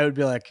I would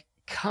be like,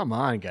 come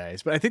on,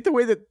 guys. But I think the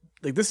way that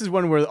this is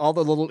one where all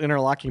the little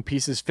interlocking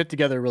pieces fit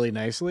together really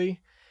nicely.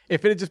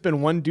 If it had just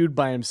been one dude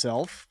by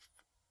himself,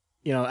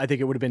 I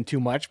think it would have been too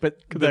much. But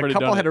the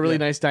couple had a really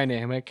nice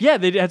dynamic. Yeah,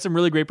 they had some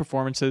really great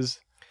performances.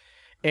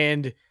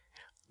 And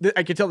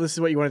I could tell this is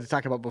what you wanted to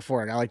talk about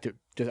before. And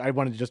I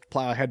wanted to just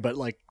plow ahead, but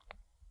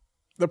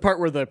the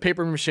part where the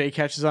paper mache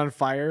catches on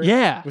fire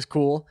was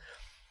cool.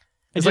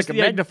 It's like a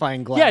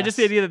magnifying glass. Yeah, just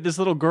the idea that this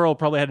little girl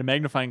probably had a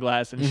magnifying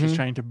glass and she's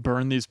trying to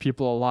burn these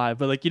people alive.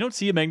 But you don't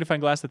see a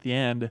magnifying glass at the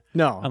end.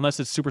 No.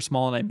 Unless it's super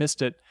small and I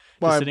missed it.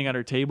 Just sitting on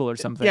her table or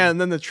something. Yeah, and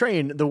then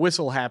the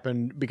whistle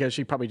happened because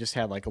she probably just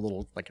had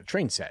a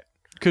train set.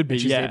 Could be,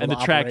 yeah. And the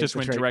track just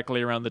went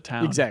directly around the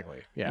town.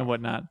 Exactly, yeah. And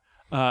whatnot.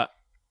 I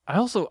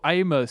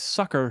am a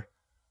sucker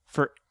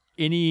for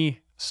any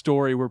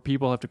story where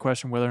people have to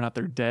question whether or not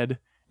they're dead.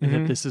 And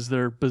that this is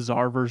their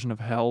bizarre version of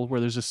hell, where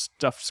there's just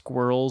stuffed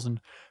squirrels and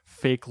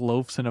fake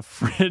loaves in a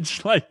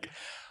fridge.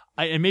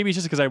 And maybe it's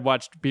just because I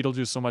watched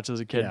Beetlejuice so much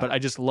as a kid, but I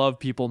just love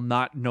people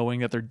not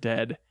knowing that they're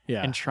dead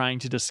and trying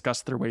to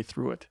discuss their way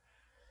through it.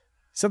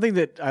 Something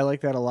that I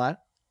like that a lot.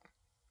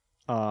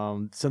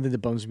 Something that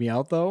bums me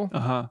out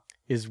though,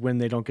 is when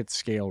they don't get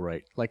scale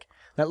right. Like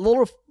that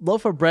little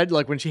loaf of bread,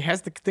 when she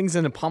has the things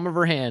in the palm of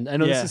her hand. I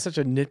know this is such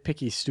a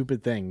nitpicky,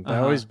 stupid thing, but it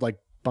always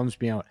bums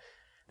me out.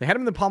 They had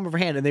them in the palm of her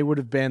hand, and they would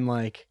have been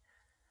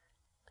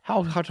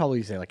how tall would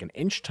you say? An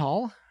inch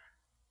tall,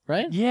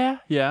 right?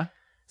 Yeah.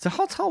 So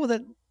how tall would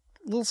that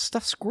little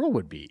stuffed squirrel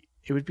would be?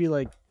 It would be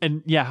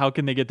And how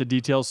can they get the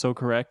details so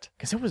correct?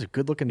 Because it was a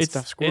good-looking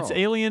stuffed squirrel. It's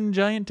alien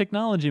giant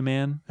technology,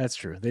 man. That's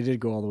true. They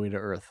did go all the way to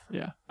Earth.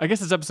 Yeah. I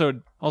guess this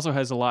episode also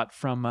has a lot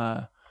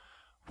from,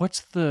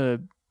 what's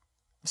the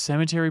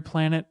cemetery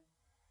planet?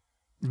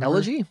 Remember?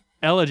 Elegy?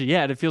 Elegy,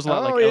 yeah. It feels a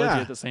lot like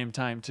Elegy at the same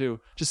time, too.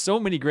 Just so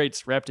many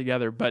greats wrapped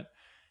together, but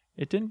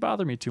it didn't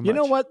bother me too much. You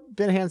know what,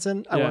 Ben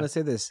Hansen? I want to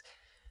say this.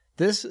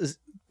 This is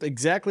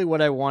exactly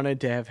what I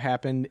wanted to have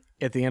happen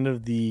at the end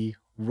of the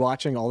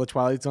watching all the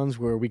Twilight Zones,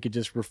 where we could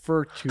just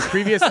refer to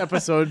previous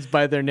episodes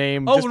by their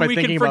name just by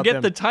thinking about them. We can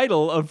forget the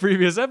title of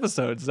previous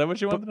episodes. Is that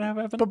what you wanted to have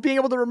happen? But being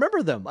able to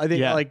remember them. I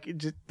think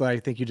I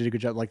think you did a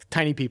good job.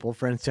 Tiny People,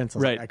 for instance.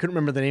 I couldn't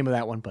remember the name of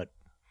that one, but...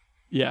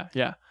 Yeah.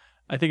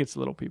 I think it's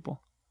Little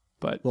People.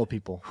 but Little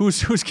people.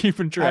 who's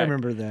keeping track? I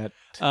remember that.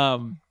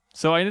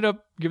 So I ended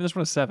up giving this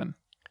one a 7.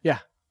 Yeah,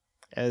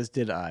 as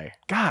did I.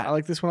 God, I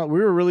like this one. We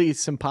were really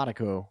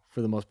simpatico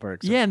for the most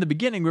part. yeah. In the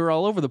beginning, we were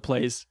all over the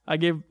place. I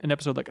gave an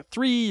episode like a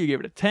 3. You gave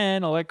it a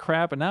 10. All that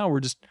crap, and now we're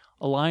just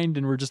aligned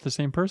and we're just the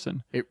same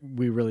person.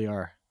 We really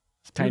are.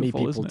 It's Tiny beautiful,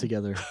 people isn't it?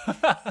 together.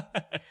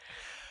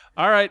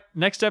 All right,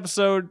 next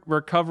episode,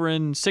 we're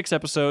covering 6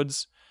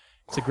 episodes.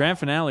 It's a grand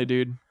finale,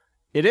 dude.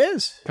 It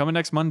is. Coming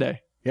next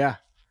Monday. Yeah.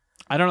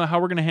 I don't know how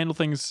we're going to handle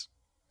things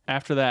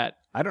after that.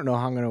 I don't know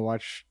how I'm going to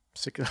watch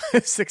 6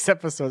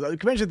 episodes. Can you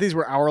imagine if these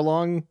were hour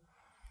long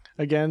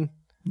again?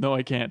 No,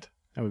 I can't.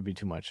 That would be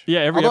too much. Yeah,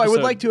 every Although episode. I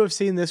would like to have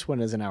seen this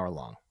one as an hour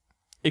long.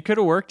 It could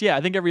have worked. Yeah,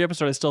 I think every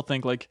episode I still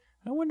think like,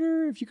 I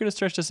wonder if you could have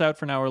stretched this out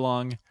for an hour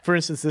long. For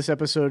instance, this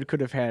episode could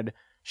have had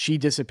she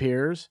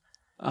disappears.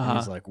 And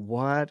he's like,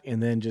 what?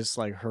 And then just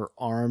like her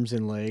arms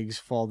and legs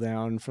fall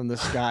down from the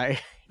sky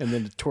and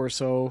then the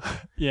torso.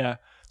 Yeah.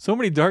 So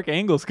many dark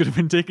angles could have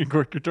been taken,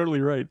 Cork. You're totally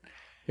right.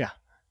 Yeah.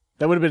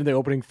 That would have been the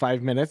opening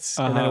 5 minutes.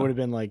 And then it Uh-huh. would have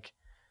been like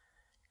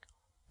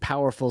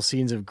powerful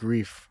scenes of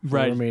grief for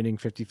Right. the remaining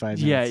 55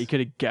 minutes. Yeah, you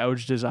could have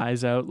gouged his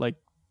eyes out like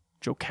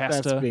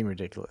Jocasta. That's being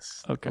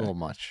ridiculous. Okay. A little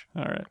much.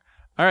 All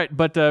right.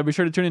 But be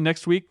sure to tune in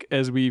next week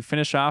as we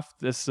finish off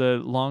this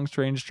long,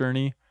 strange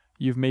journey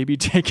you've maybe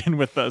taken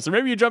with us. Or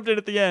maybe you jumped in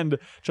at the end,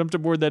 jumped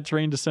aboard that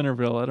train to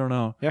Centerville. I don't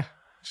know. Yeah.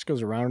 Just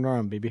goes around and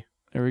around, baby.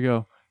 There we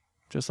go.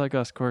 Just like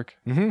us, Cork.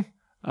 Mm-hmm.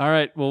 All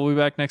right. We'll be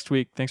back next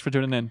week. Thanks for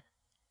tuning in.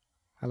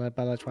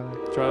 Twilight.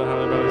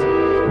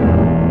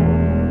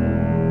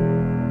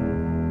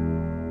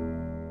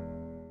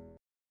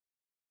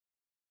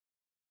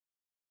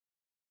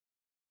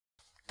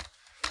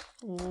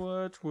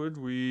 What would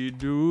we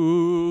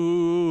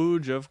do,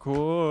 Jeff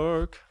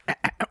Cork?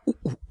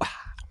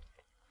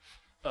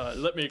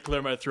 Let me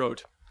clear my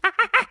throat.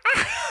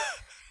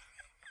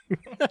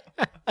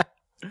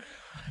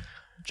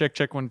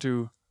 Check 1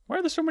 2. Why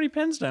are there so many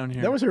pens down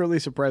here? That was a really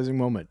surprising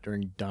moment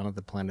during Dawn of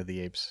the Planet of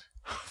the Apes.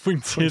 when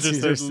When Caesar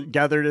Caesar said,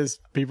 gathered his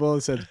people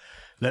and said,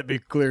 let me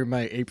clear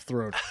my ape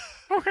throat.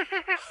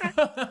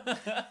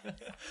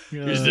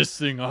 "Is this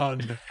thing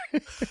on?"